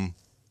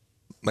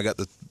I got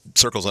the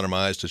circles under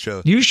my eyes to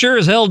show. You sure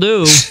as hell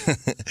do.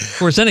 Of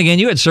course, then again,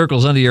 you had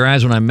circles under your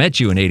eyes when I met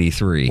you in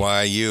 83.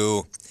 Why,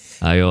 you?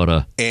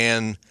 Iota.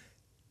 And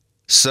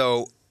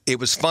so it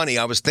was funny.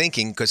 I was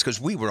thinking,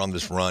 because we were on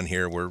this run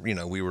here where,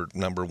 we were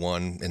number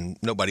one and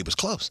nobody was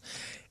close.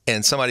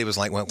 And somebody was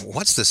like, well,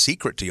 what's the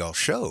secret to y'all's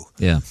show?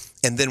 Yeah.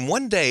 And then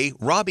one day,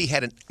 Robbie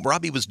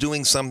was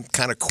doing some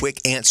kind of quick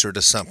answer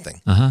to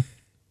something. Uh-huh.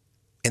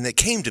 And it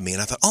came to me,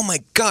 and I thought, oh my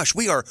gosh,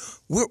 we're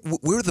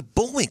the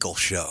Bullwinkle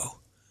Show.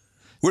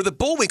 We're the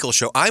Bullwinkle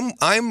Show. I'm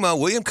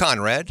William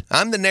Conrad.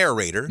 I'm the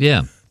narrator.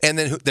 Yeah. And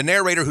then the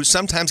narrator who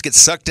sometimes gets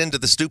sucked into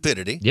the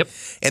stupidity. Yep.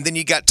 And then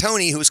you got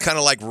Tony, who's kind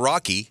of like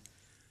Rocky,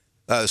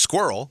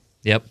 Squirrel.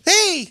 Yep.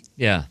 Hey.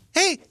 Yeah.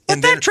 Hey. But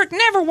and that then, trick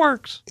never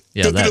works.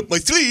 Yeah. Took it up my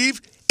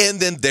sleeve. And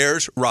then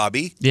there's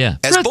Robbie. Yeah.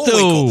 As Presto.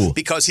 Bullwinkle.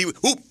 Because he,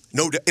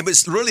 it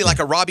was really like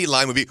a Robbie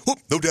line would be,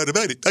 no doubt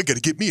about it, I got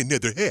to get me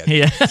another head.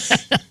 Yeah.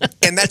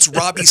 And that's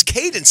Robbie's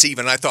cadence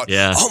even. I thought,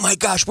 oh my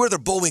gosh, we're the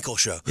Bullwinkle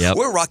Show. Yep.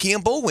 We're Rocky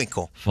and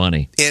Bullwinkle.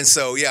 Funny. And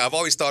so, I've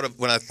always thought of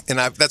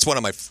that's one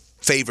of my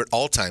favorite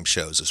all-time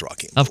shows is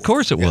Rocky and Bullwinkle. Of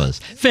course it was.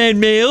 Fan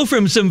mail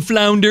from some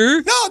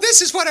flounder. No,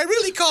 this is what I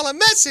really call a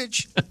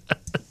message.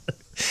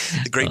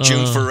 The great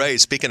June Foray,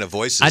 speaking of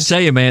voices. I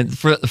tell you, man,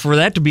 for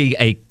that to be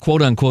a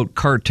quote-unquote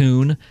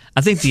cartoon,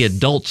 I think the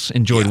adults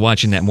enjoyed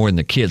watching that more than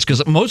the kids,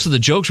 because most of the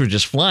jokes were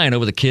just flying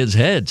over the kids'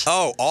 heads.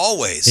 Oh,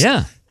 always.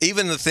 Yeah.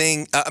 Even the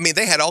thing,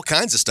 they had all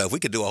kinds of stuff.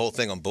 We could do a whole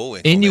thing on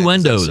Bullwinkle.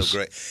 Innuendos. Man, so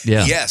great.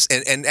 Yeah. Yes,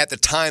 and at the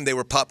time, they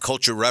were pop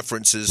culture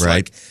references.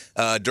 Right.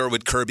 Like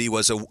Durwood Kirby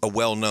was a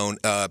well-known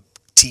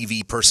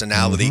TV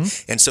personality,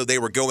 and so they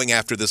were going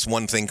after this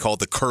one thing called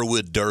the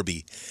Kerwood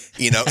Derby,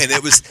 and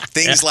it was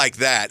things like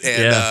that,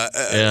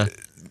 and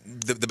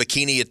the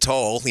Bikini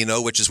Atoll,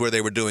 which is where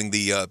they were doing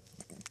the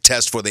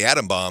test for the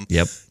atom bomb.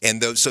 Yep.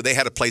 And so they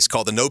had a place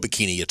called the No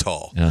Bikini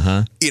Atoll,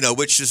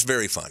 which is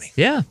very funny.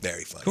 Yeah,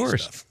 very funny. Of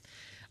course. Stuff.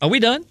 Are we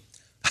done?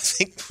 I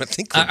think we're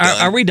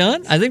done. Are we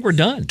done? I think we're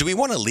done. Do we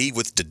want to leave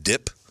with the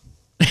dip?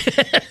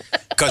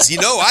 Because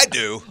I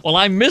do. Well,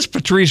 I missed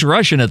Patrice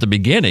Rushen at the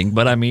beginning,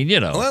 but I mean,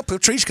 Well,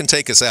 Patrice can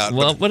take us out.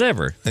 Well,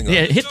 whatever.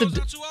 Yeah, hit the.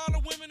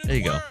 There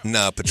you go.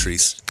 No,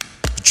 Patrice.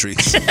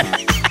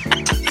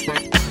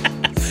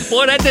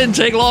 Boy, that didn't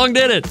take long,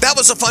 did it? That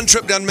was a fun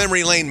trip down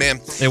memory lane,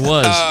 man. It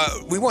was.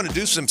 We want to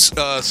do some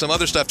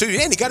other stuff too.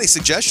 Andy, got any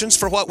suggestions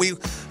for what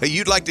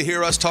you'd like to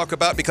hear us talk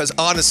about? Because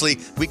honestly,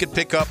 we could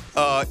pick up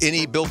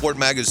any Billboard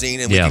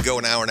magazine and we could go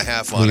an hour and a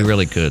half on it. We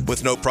really could.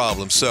 With no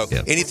problem. So,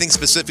 anything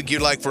specific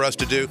you'd like for us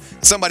to do?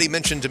 Somebody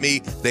mentioned to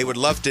me they would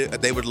love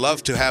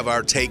to have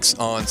our takes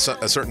on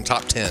a certain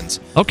top 10s.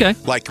 Okay.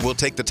 Like we'll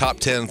take the top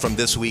 10 from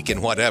this week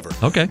and whatever.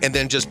 Okay. And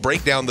then just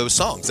break down those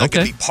songs. That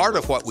could be part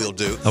of what we'll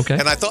do. Okay.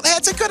 And I thought,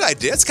 that's a good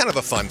idea. It's kind of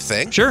a fun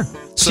thing. Sure.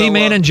 So,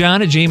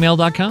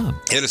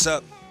 tmanandjohn@gmail.com. Hit us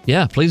up.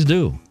 Yeah, please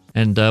do.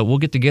 And we'll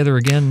get together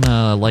again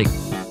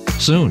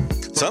soon.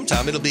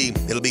 Sometime it'll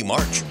be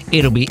March.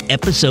 It'll be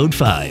episode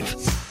 5.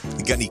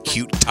 You got any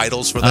cute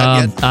titles for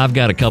that yet? I've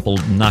got a couple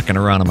knocking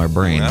around in my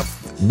brain. Yep.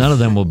 None of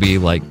them will be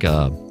like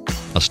a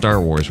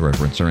Star Wars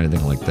reference or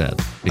anything like that,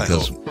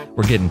 because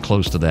we're getting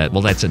close to that.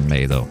 Well, that's in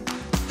May, though.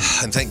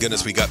 And thank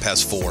goodness we got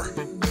past 4.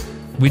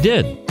 We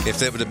did. If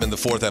that would have been the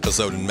 4th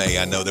episode in May,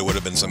 I know there would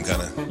have been some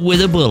kind of...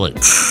 With a bullet.